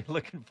definitely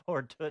looking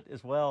forward to it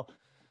as well.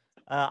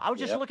 I was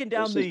just looking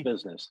down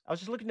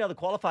the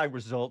qualifying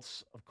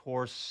results. Of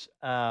course,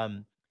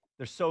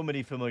 there's so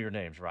many familiar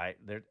names, right?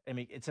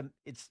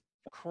 It's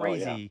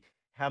crazy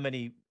how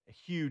many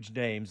huge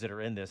names that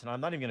are in this, and I'm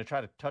not even going to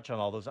try to touch on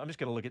all those. I'm just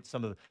going to look at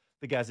some of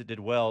the guys that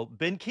did well.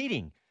 Ben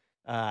Keating,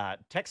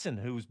 Texan,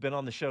 who's been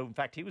on the show. In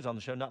fact, he was on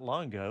the show not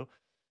long ago.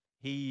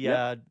 He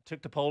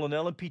took the pole in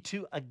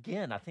LMP2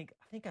 again. I think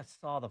I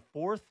saw the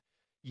 4th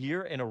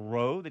year in a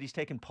row that he's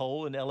taken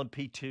pole in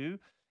LMP2.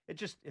 It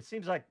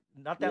seems like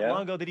not that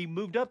long ago that he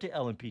moved up to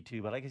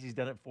LMP2, but I guess he's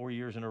done it 4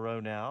 years in a row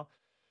now.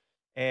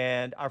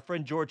 And our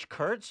friend George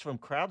Kurtz from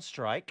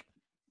CrowdStrike,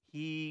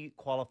 he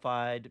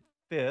qualified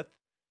 5th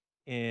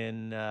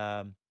in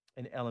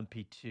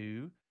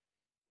LMP2,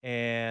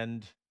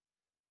 and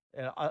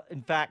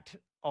in fact,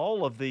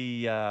 all of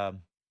the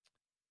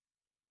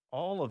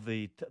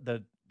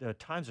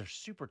times are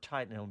super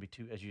tight in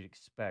LMP2 as you'd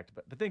expect.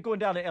 But then going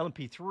down to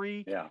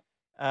LMP3,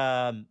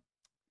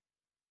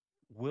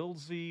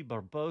 Wilsey,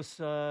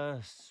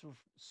 Barbosa,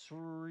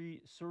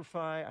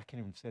 Surfai, I can't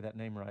even say that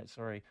name right,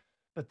 sorry.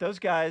 But those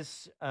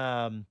guys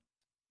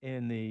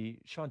in the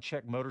Sean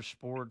Check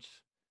Motorsports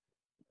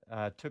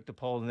took the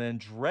pole, and then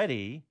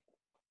Andretti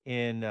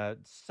in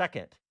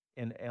 2nd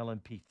in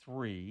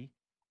LMP3.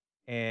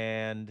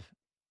 And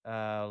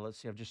let's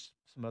see, I've just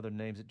some other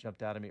names that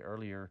jumped out at me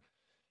earlier.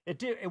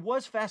 It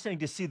was fascinating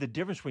to see the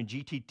difference between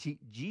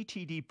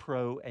GTD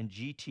Pro and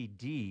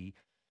GTD,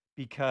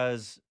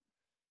 because,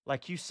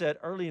 like you said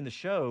early in the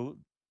show,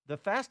 the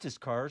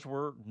fastest cars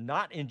were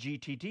not in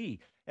GTD.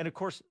 And of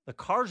course, the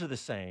cars are the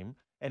same,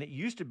 and it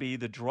used to be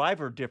the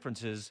driver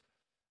differences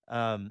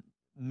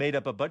made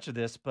up a bunch of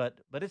this, but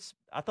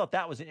I thought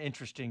that was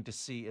interesting to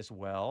see as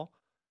well.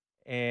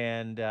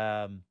 And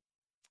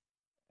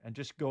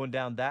just going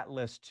down that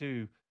list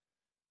too,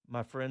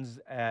 my friends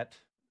at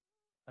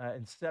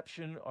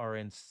Inception are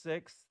in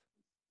 6th.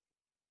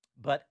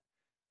 But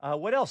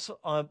what else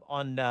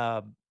on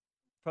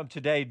from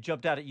today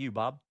jumped out at you,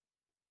 Bob?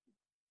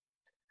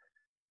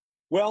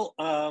 Well,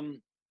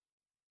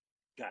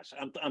 gosh,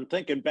 I'm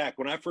thinking back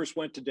when I first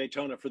went to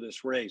Daytona for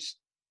this race.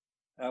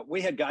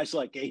 We had guys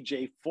like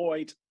AJ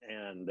Foyt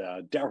and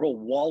Darrell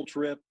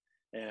Waltrip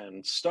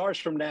and stars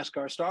from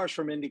NASCAR, stars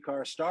from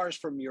IndyCar, stars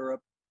from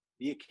Europe.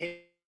 The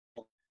occasional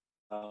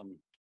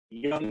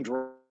young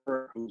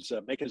driver who's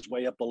making his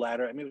way up the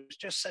ladder. I mean, it was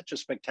just such a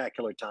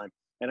spectacular time,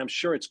 and I'm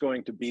sure it's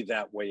going to be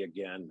that way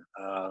again.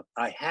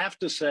 I have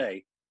to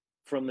say,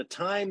 from the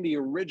time the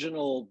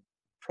original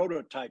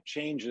prototype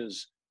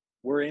changes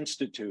were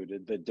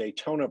instituted, the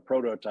Daytona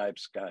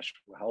prototypes, gosh,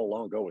 how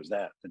long ago was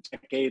that? A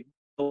decade?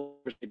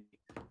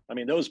 I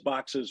mean, those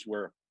boxes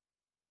were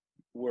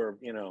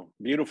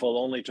beautiful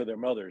only to their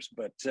mothers,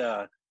 but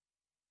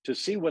to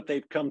see what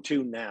they've come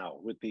to now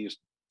with these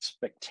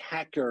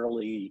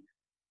spectacularly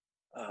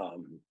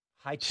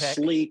high-tech,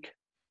 sleek,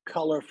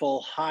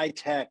 colorful,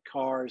 high-tech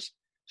cars,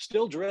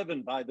 still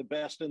driven by the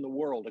best in the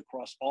world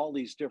across all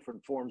these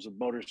different forms of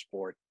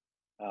motorsport.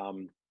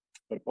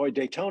 But boy,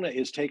 Daytona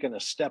is taking a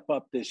step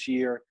up this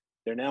year.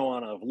 They're now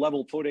on a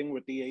level footing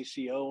with the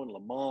ACO and Le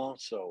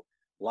Mans. So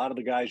a lot of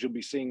the guys you'll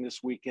be seeing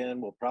this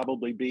weekend will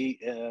probably be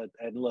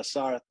at Les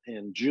Arts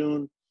in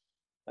June.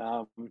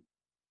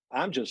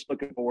 I'm just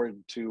looking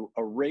forward to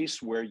a race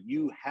where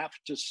you have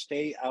to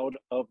stay out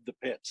of the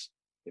pits.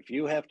 If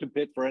you have to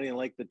pit for any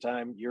length of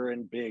time, you're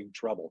in big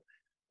trouble.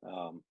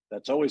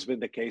 That's always been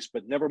the case,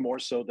 but never more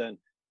so than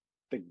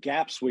the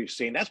gaps we've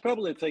seen. That's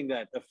probably the thing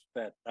that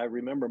I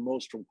remember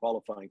most from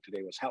qualifying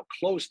today was how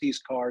close these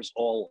cars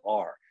all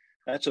are.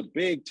 That's a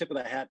big tip of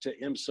the hat to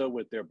IMSA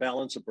with their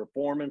balance of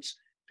performance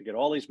to get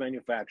all these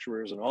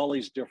manufacturers and all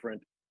these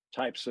different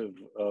types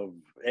of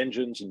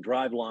engines and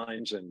drive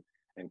lines and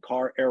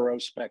car aero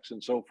specs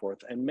and so forth,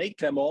 and make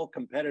them all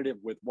competitive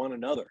with one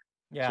another.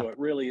 Yeah. So it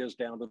really is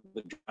down to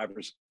the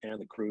drivers and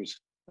the crews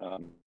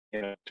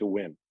to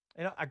win.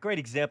 A great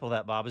example of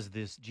that, Bob, is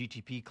this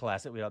GTP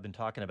class that we've been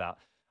talking about.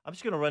 I'm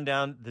just going to run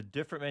down the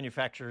different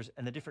manufacturers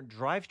and the different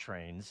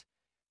drivetrains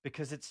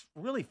because it's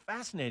really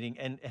fascinating.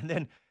 And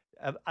then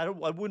I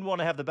wouldn't want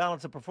to have the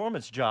balance of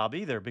performance job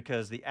either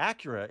because the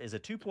Acura is a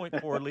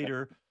 2.4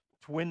 liter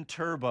twin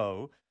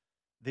turbo.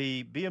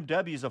 The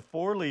BMW is a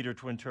 4-liter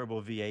twin turbo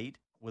V8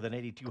 with an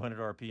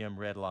 8,200 RPM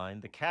red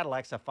line. The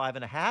Cadillac's a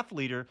 5.5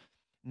 liter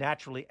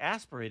naturally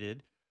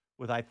aspirated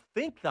with, I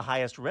think, the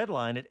highest red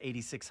line at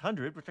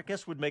 8,600, which I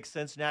guess would make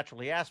sense,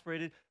 naturally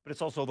aspirated, but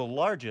it's also the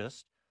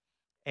largest.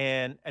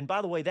 And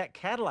by the way, that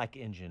Cadillac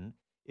engine,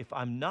 if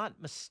I'm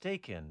not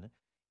mistaken,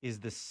 is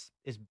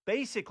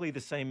basically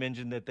the same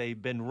engine that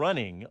they've been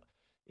running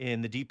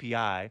in the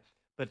DPI,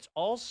 but it's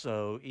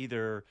also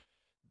either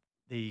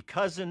the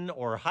cousin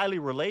or highly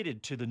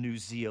related to the new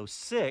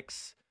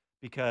Z06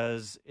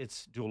 because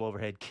it's dual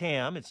overhead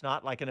cam. It's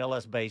not like an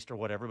LS based or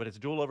whatever, but it's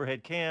dual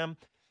overhead cam.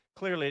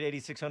 Clearly at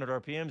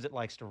 8,600 RPMs, it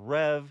likes to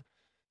rev.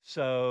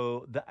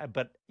 So,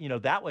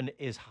 that one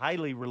is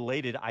highly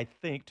related, I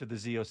think, to the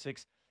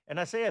Z06. And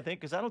I say I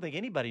think because I don't think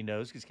anybody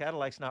knows because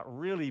Cadillac's not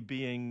really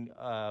being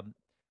a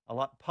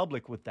lot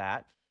public with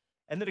that.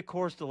 And then, of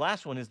course, the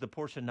last one is the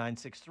Porsche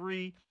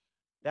 963.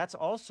 That's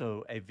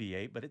also a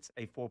V8, but it's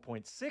a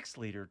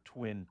 4.6-liter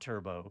twin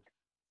turbo.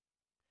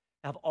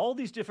 Have all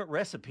these different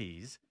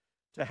recipes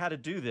to how to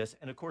do this.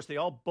 And, of course, they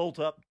all bolt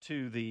up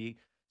to the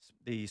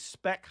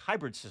spec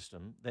hybrid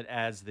system that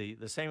adds the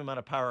same amount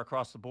of power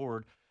across the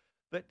board.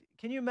 But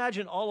can you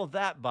imagine all of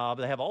that, Bob?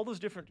 They have all those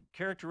different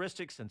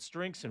characteristics and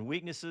strengths and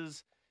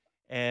weaknesses.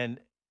 And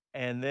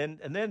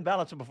then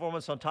balance of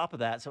performance on top of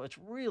that. So it's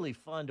really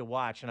fun to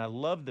watch. And I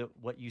love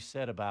what you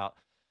said about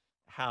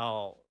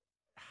how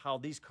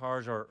these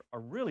cars are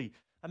really,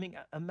 I mean,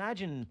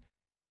 imagine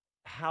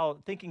how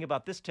thinking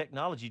about this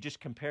technology, just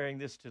comparing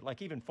this to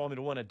like even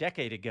Formula One a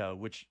decade ago,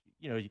 which,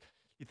 you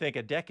think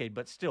a decade,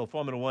 but still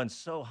Formula One's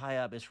so high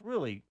up. It's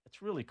really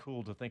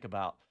cool to think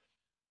about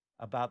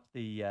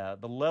the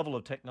level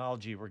of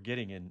technology we're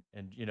getting and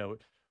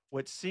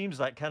what seems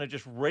like kind of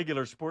just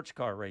regular sports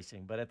car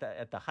racing, but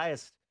at the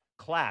highest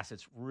class,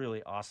 it's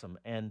really awesome.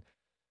 And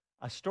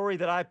a story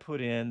that I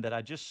put in that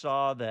I just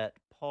saw that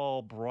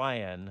Paul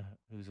Bryan,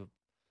 who's a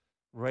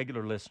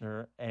regular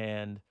listener,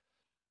 and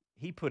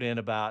he put in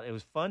about it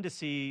was fun to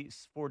see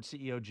Ford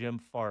CEO Jim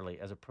Farley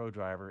as a pro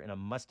driver in a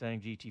Mustang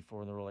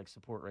GT4 in the Rolex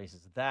Support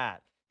races.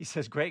 That, he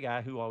says, great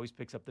guy who always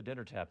picks up the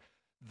dinner tab.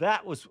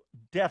 That was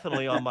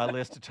definitely on my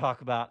list to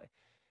talk about.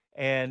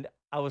 And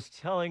I was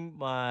telling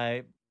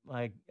my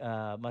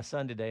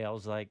son today, I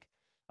was like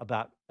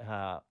about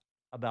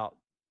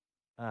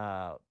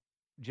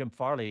Jim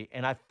Farley,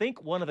 and I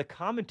think one of the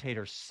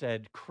commentators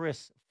said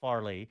Chris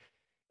Farley,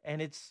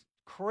 and it's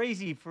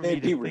crazy for me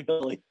to think,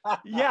 really?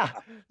 yeah,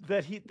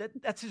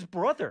 that's his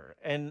brother,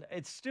 and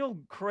it's still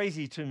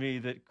crazy to me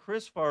that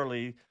Chris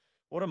Farley,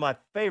 one of my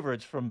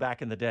favorites from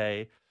back in the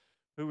day,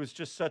 who was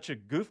just such a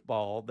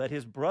goofball, that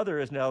his brother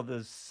is now the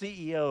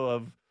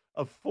CEO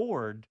of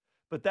Ford.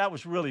 But that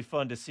was really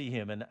fun to see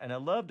him, and I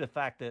love the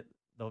fact that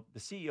the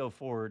CEO of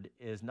Ford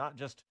is not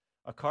just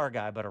a car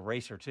guy, but a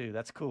racer too.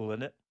 That's cool,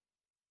 isn't it?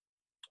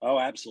 Oh,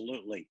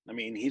 absolutely. I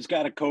mean, he's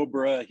got a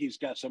Cobra. He's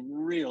got some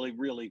really,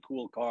 really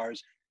cool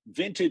cars.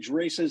 Vintage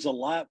races a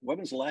lot. When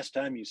was the last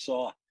time you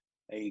saw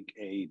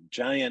a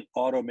giant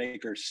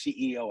automaker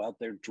CEO out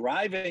there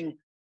driving?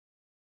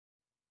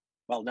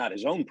 Well, not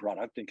his own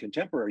product in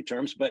contemporary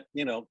terms, but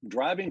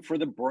driving for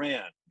the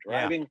brand,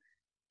 driving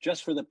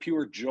just for the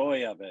pure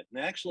joy of it.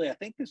 And actually, I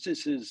think this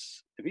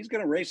is if he's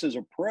going to race as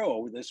a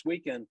pro this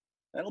weekend,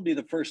 that'll be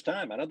the first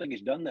time. I don't think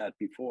he's done that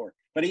before.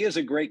 But he is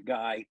a great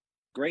guy,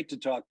 great to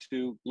talk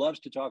to, loves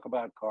to talk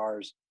about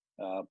cars,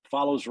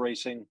 follows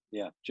racing.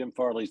 Yeah, Jim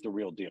Farley's the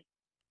real deal.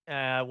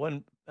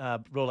 One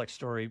Rolex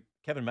story.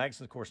 Kevin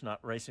Magnussen, of course, not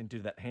racing due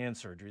to that hand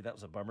surgery. That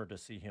was a bummer to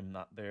see him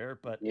not there.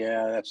 But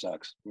yeah, that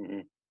sucks.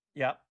 Mm-hmm.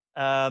 Yeah.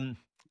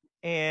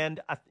 And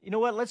you know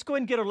what? Let's go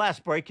ahead and get our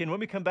last break in. When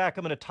we come back,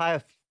 I'm going to tie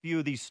a few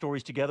of these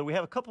stories together. We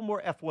have a couple more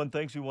F1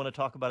 things we want to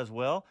talk about as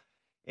well.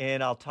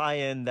 And I'll tie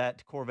in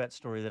that Corvette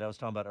story that I was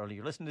talking about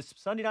earlier. Listen to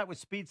Sunday Night with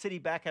Speed City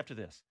back after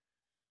this.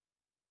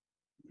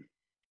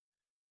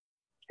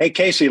 Hey,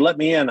 Casey, let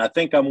me in. I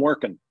think I'm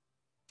working.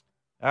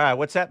 All right.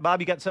 What's that,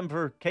 Bob? You got something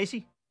for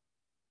Casey?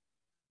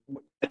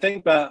 I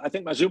think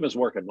my Zoom is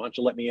working. Why don't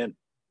you let me in?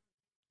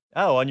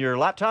 Oh, on your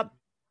laptop?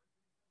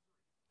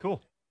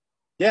 Cool.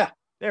 Yeah.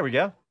 There we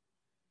go.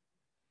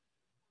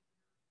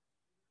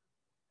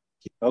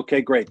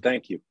 Okay, great.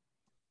 Thank you.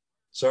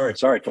 Sorry,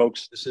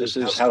 folks. This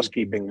is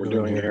housekeeping we're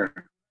doing here.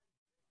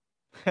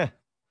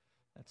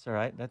 That's all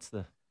right.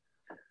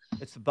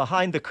 It's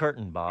behind the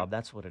curtain, Bob.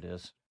 That's what it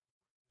is.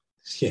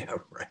 Yeah,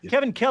 right.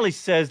 Kevin Kelly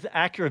says the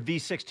Acura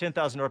V6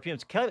 10,000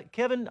 RPMs.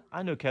 Kevin,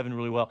 I know Kevin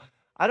really well.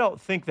 I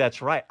don't think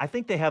that's right. I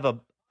think they have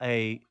well,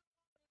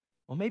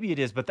 maybe it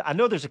is, but I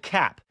know there's a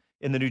cap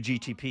in the new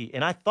GTP,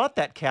 and I thought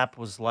that cap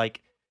was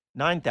like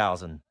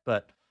 9,000,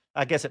 but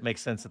I guess it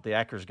makes sense that the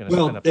Acura is going to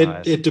spin up the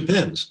highest. It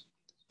depends.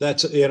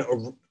 That's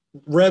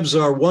revs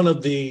are one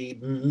of the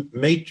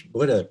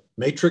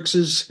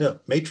matrices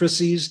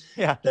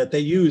that they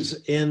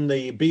use in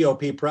the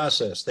BOP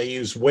process. They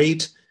use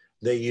weight,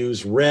 they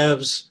use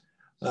revs,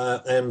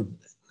 and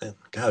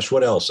gosh,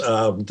 what else?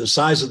 The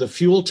size of the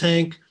fuel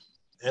tank,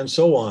 and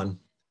so on,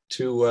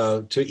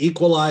 to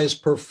equalize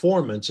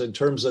performance in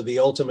terms of the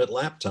ultimate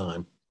lap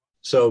time.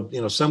 So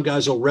some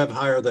guys will rev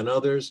higher than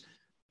others.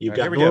 You've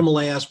got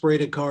normally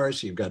aspirated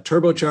cars. You've got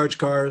turbocharged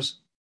cars.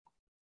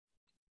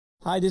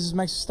 Hi, this is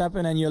Max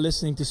Verstappen, and you're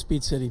listening to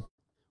Speed City.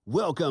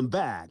 Welcome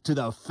back to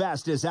the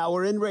fastest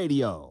hour in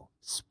radio,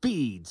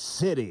 Speed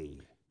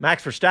City.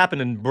 Max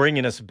Verstappen and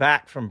bringing us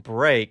back from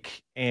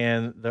break,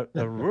 and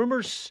the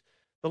rumors,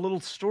 the little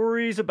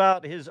stories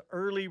about his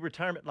early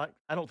retirement, like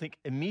I don't think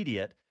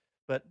immediate,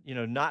 but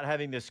not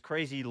having this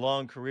crazy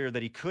long career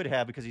that he could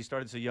have because he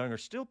started so young, are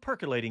still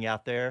percolating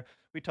out there.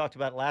 We talked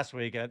about it last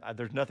week.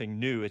 There's nothing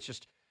new. It's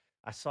just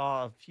I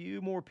saw a few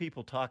more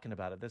people talking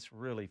about it. That's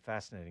really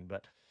fascinating.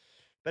 But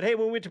hey,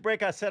 when we went to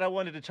break, I said I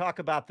wanted to talk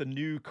about the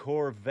new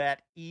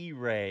Corvette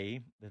E-Ray,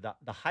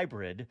 the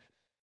hybrid,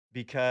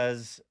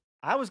 because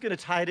I was going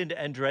to tie it into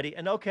Andretti.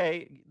 And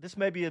okay, this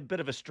may be a bit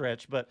of a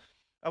stretch, but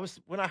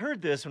when I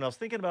heard this, when I was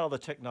thinking about all the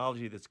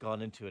technology that's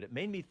gone into it, it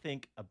made me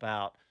think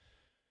about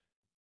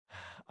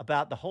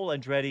the whole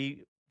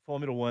Andretti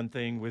Formula One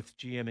thing with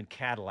GM and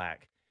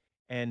Cadillac,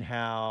 and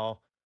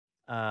how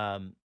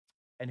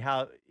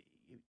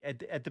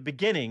at the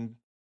beginning,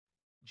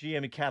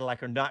 GM and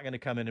Cadillac are not going to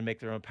come in and make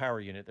their own power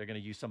unit. They're going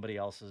to use somebody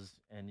else's.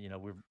 And,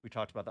 we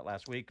talked about that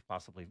last week,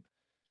 possibly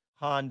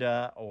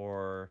Honda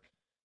or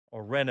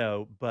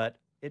Renault. But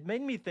it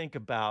made me think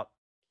about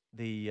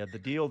the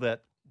deal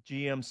that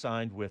GM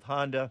signed with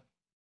Honda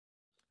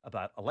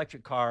about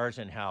electric cars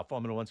and how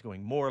Formula One's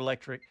going more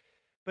electric.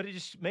 But it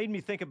just made me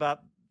think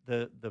about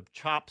the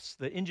chops,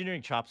 the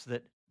engineering chops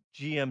that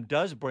GM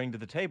does bring to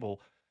the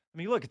table. I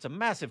mean, look, it's a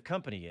massive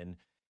company and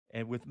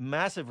with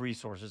massive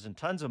resources and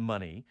tons of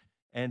money.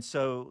 And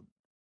so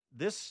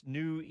this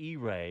new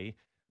E-Ray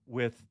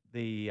with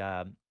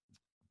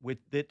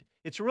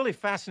it's a really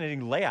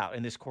fascinating layout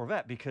in this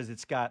Corvette, because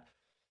it's got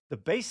the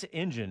base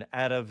engine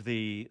out of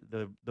the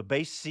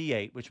base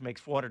C8, which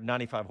makes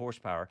 495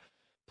 horsepower,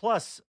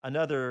 plus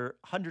another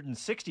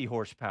 160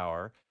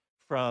 horsepower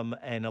from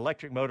an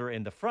electric motor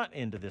in the front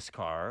end of this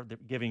car,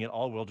 giving it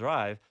all-wheel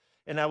drive.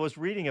 And I was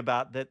reading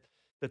about that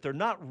they're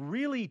not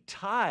really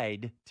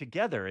tied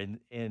together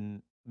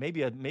in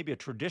maybe a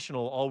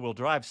traditional all-wheel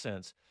drive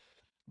sense,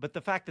 but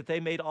the fact that they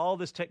made all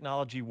this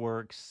technology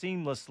work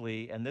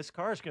seamlessly, and this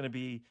car is going to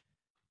be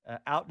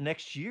out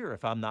next year,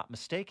 if I'm not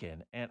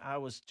mistaken. And I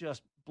was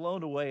just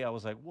blown away. I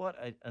was like, what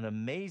an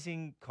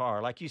amazing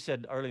car. Like you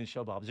said early in the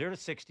show, Bob, 0 to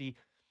 60,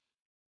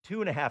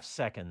 2.5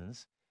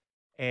 seconds.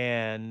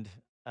 And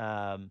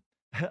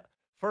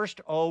first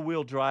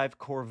all-wheel drive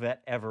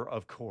Corvette ever,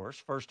 of course.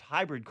 First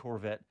hybrid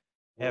Corvette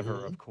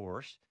ever, of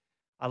course.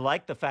 I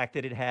like the fact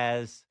that it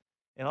has,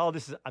 and all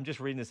this is, I'm just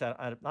reading this out,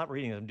 I'm not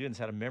reading it, I'm doing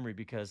this out of memory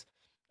because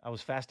I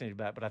was fascinated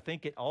by it, but I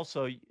think it'll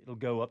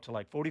go up to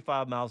like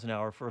 45 miles an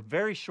hour for a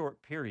very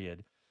short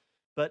period.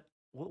 But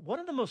one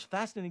of the most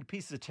fascinating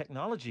pieces of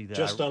technology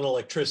that on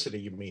electricity,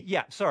 you mean?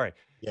 Yeah, sorry.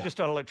 Yeah.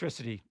 Just on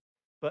electricity.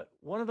 But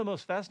one of the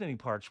most fascinating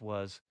parts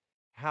was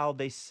how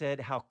they said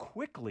how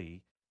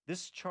quickly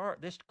this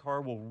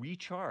car will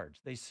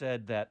recharge. They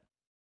said that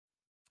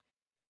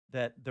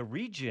the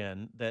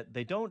regen, that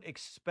they don't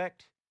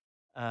expect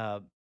uh,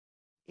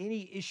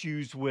 any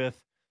issues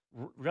with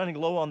running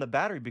low on the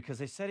battery, because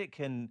they said it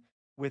can,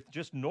 with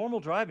just normal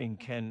driving,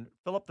 can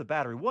fill up the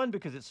battery. One,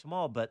 because it's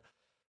small, but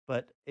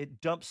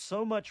it dumps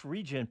so much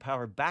regen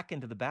power back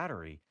into the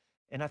battery.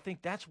 And I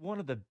think that's one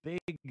of the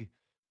big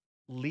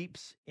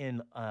leaps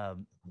in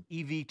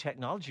EV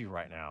technology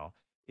right now,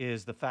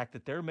 is the fact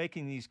that they're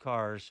making these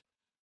cars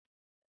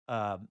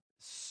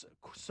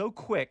so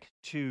quick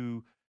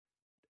to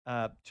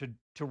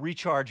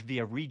recharge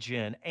via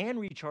regen and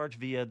recharge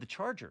via the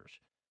chargers,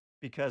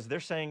 because they're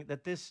saying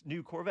that this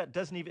new Corvette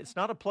doesn't even, it's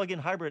not a plug-in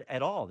hybrid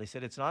at all. They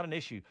said it's not an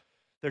issue.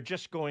 They're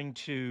just going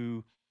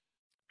to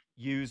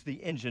use the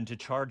engine to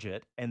charge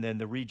it, and then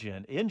the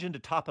regen engine to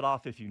top it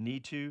off if you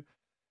need to.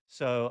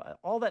 So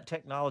all that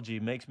technology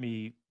makes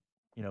me,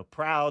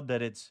 proud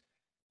that it's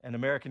an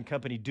American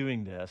company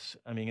doing this.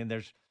 I mean,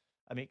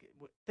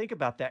 think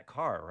about that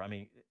car. I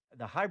mean,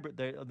 the hybrid,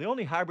 the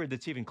only hybrid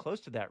that's even close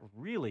to that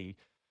really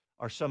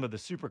are some of the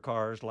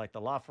supercars like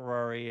the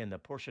LaFerrari and the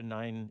Porsche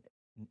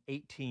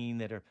 918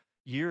 that are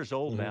years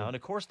old now. And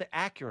of course the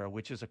Acura,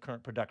 which is a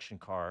current production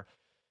car.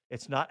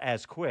 It's not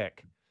as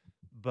quick,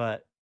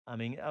 but I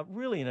mean,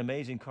 really an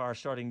amazing car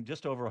starting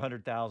just over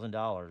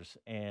 $100,000.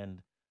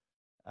 And,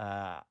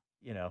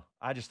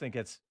 I just think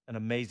it's an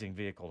amazing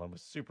vehicle. I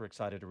was super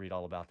excited to read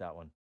all about that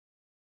one.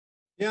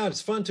 Yeah,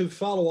 it's fun to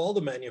follow all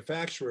the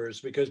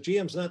manufacturers, because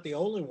GM's not the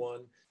only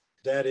one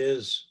that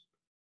is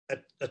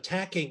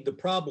attacking the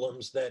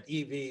problems that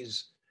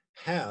EVs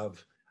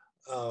have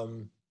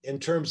in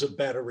terms of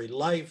battery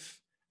life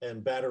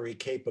and battery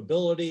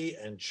capability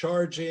and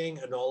charging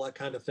and all that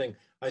kind of thing.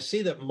 I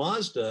see that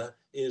Mazda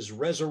is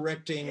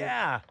resurrecting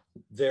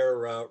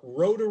their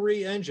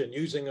rotary engine,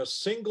 using a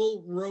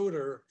single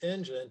rotor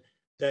engine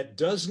that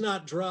does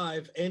not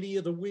drive any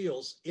of the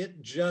wheels.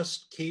 It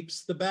just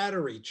keeps the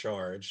battery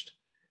charged.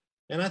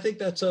 And I think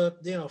that's a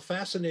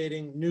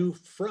fascinating new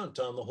front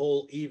on the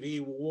whole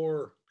EV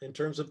war in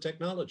terms of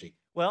technology.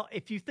 Well,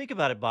 if you think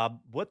about it, Bob,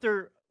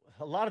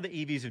 a lot of the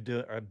EVs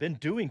have been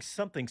doing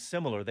something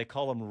similar. They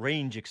call them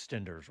range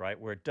extenders, right?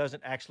 Where it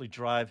doesn't actually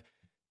drive,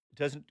 it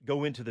doesn't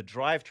go into the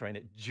drivetrain.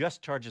 It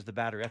just charges the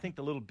battery. I think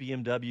the little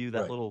BMW,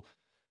 that little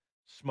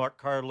smart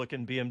car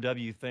looking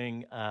BMW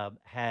thing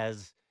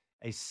has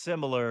a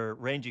similar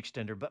range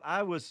extender. But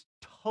I was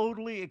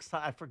totally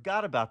excited. I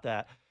forgot about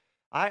that.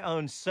 I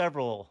owned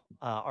several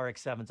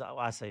RX-7s.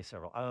 I say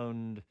several. I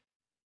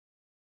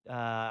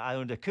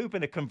owned a coupe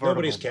and a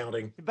convertible. Nobody's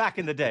counting. Back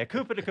in the day, a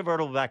coupe and a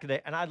convertible back in the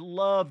day. And I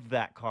loved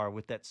that car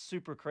with that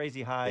super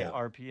crazy high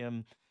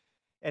RPM.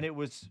 And it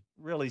was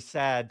really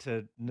sad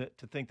to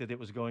think that it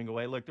was going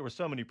away. Look, there were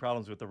so many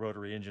problems with the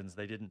rotary engines.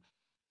 They didn't,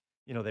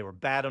 they were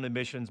bad on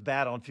emissions,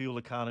 bad on fuel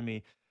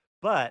economy.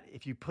 But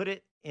if you put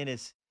it in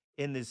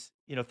this,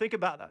 think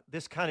about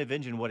this kind of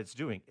engine, what it's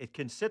doing. It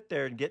can sit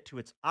there and get to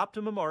its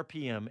optimum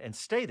RPM and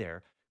stay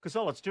there, because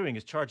all it's doing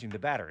is charging the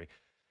battery.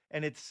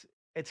 And it's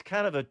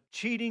kind of a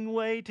cheating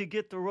way to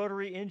get the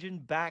rotary engine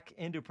back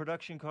into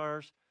production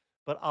cars,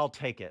 but I'll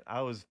take it.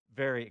 I was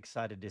very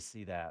excited to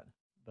see that.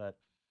 But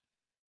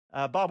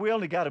Bob, we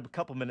only got a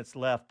couple minutes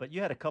left, but you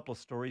had a couple of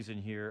stories in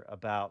here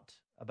about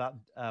one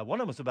of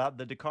them was about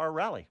the Dakar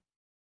Rally.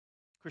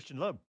 Christian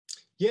Loeb.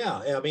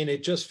 Yeah, I mean,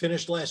 it just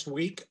finished last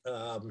week.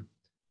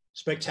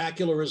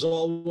 Spectacular as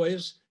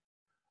always,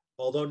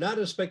 although not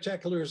as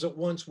spectacular as it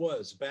once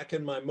was. Back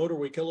in my Motor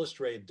Week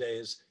Illustrated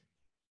days,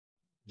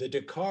 the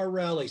Dakar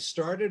Rally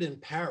started in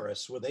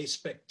Paris with a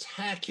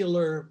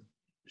spectacular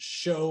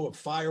show of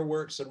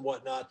fireworks and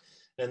whatnot,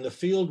 and the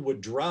field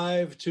would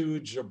drive to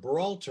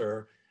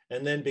Gibraltar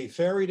and then be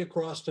ferried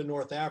across to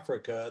North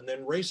Africa and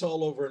then race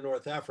all over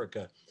North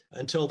Africa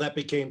until that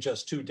became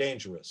just too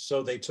dangerous.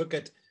 So they took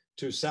it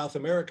to South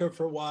America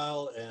for a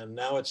while, and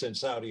now it's in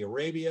Saudi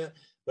Arabia,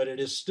 but it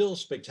is still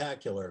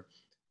spectacular.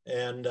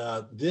 And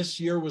this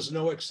year was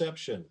no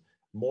exception.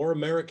 More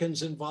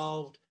Americans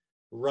involved,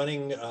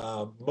 running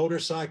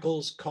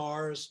motorcycles,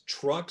 cars,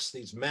 trucks,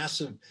 these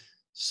massive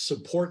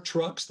support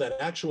trucks that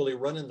actually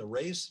run in the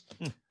race.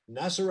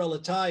 Nasser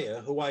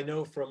El-Attiyah, who I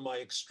know from my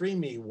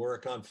Extreme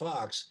work on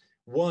Fox,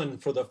 won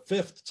for the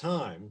 5th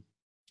time.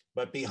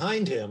 But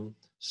behind him,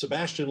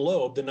 Sebastian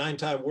Loeb, the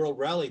 9-time World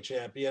Rally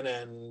champion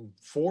and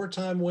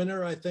 4-time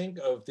winner, I think,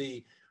 of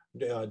the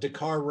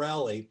Dakar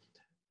Rally,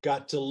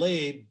 got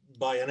delayed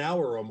by an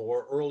hour or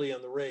more early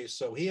in the race.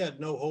 So he had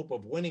no hope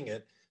of winning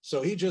it.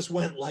 So he just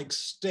went like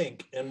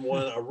stink and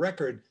won a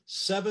record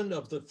 7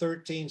 of the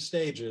 13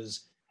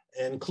 stages,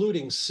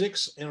 including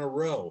 6 in a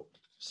row.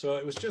 So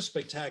it was just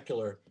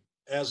spectacular,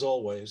 as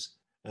always.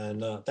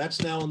 And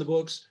that's now in the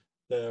books.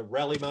 The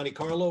Rally Monte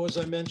Carlo, as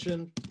I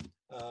mentioned,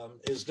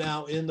 is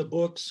now in the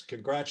books.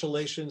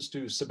 Congratulations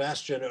to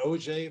Sebastian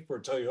Ogier for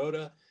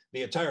Toyota,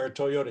 the entire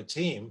Toyota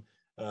team.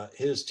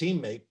 His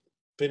teammate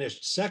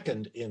finished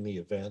 2nd in the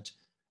event.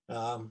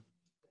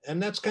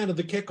 And that's kind of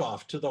the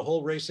kickoff to the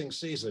whole racing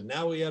season.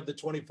 Now we have the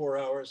 24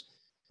 hours.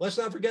 Let's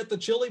not forget the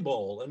Chili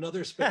Bowl,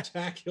 another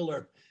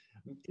spectacular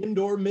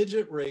indoor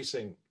midget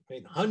racing. I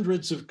mean,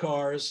 hundreds of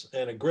cars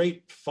and a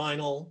great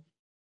final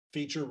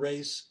feature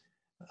race.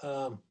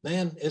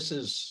 Man,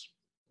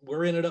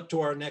 we're in it up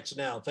to our necks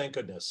now. Thank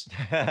goodness.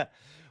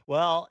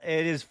 Well,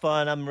 it is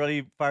fun. I'm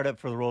really fired up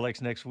for the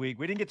Rolex next week.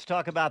 We didn't get to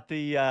talk about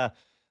the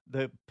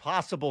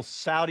possible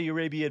Saudi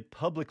Arabia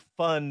public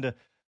fund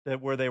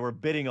where they were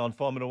bidding on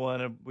Formula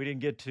One. And we didn't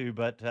get to,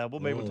 but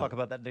we'll talk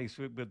about that next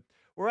week. But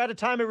we're out of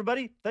time,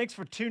 everybody. Thanks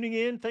for tuning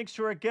in. Thanks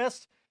to our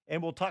guests,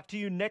 and we'll talk to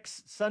you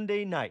next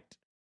Sunday night.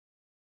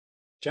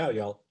 Ciao,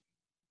 y'all.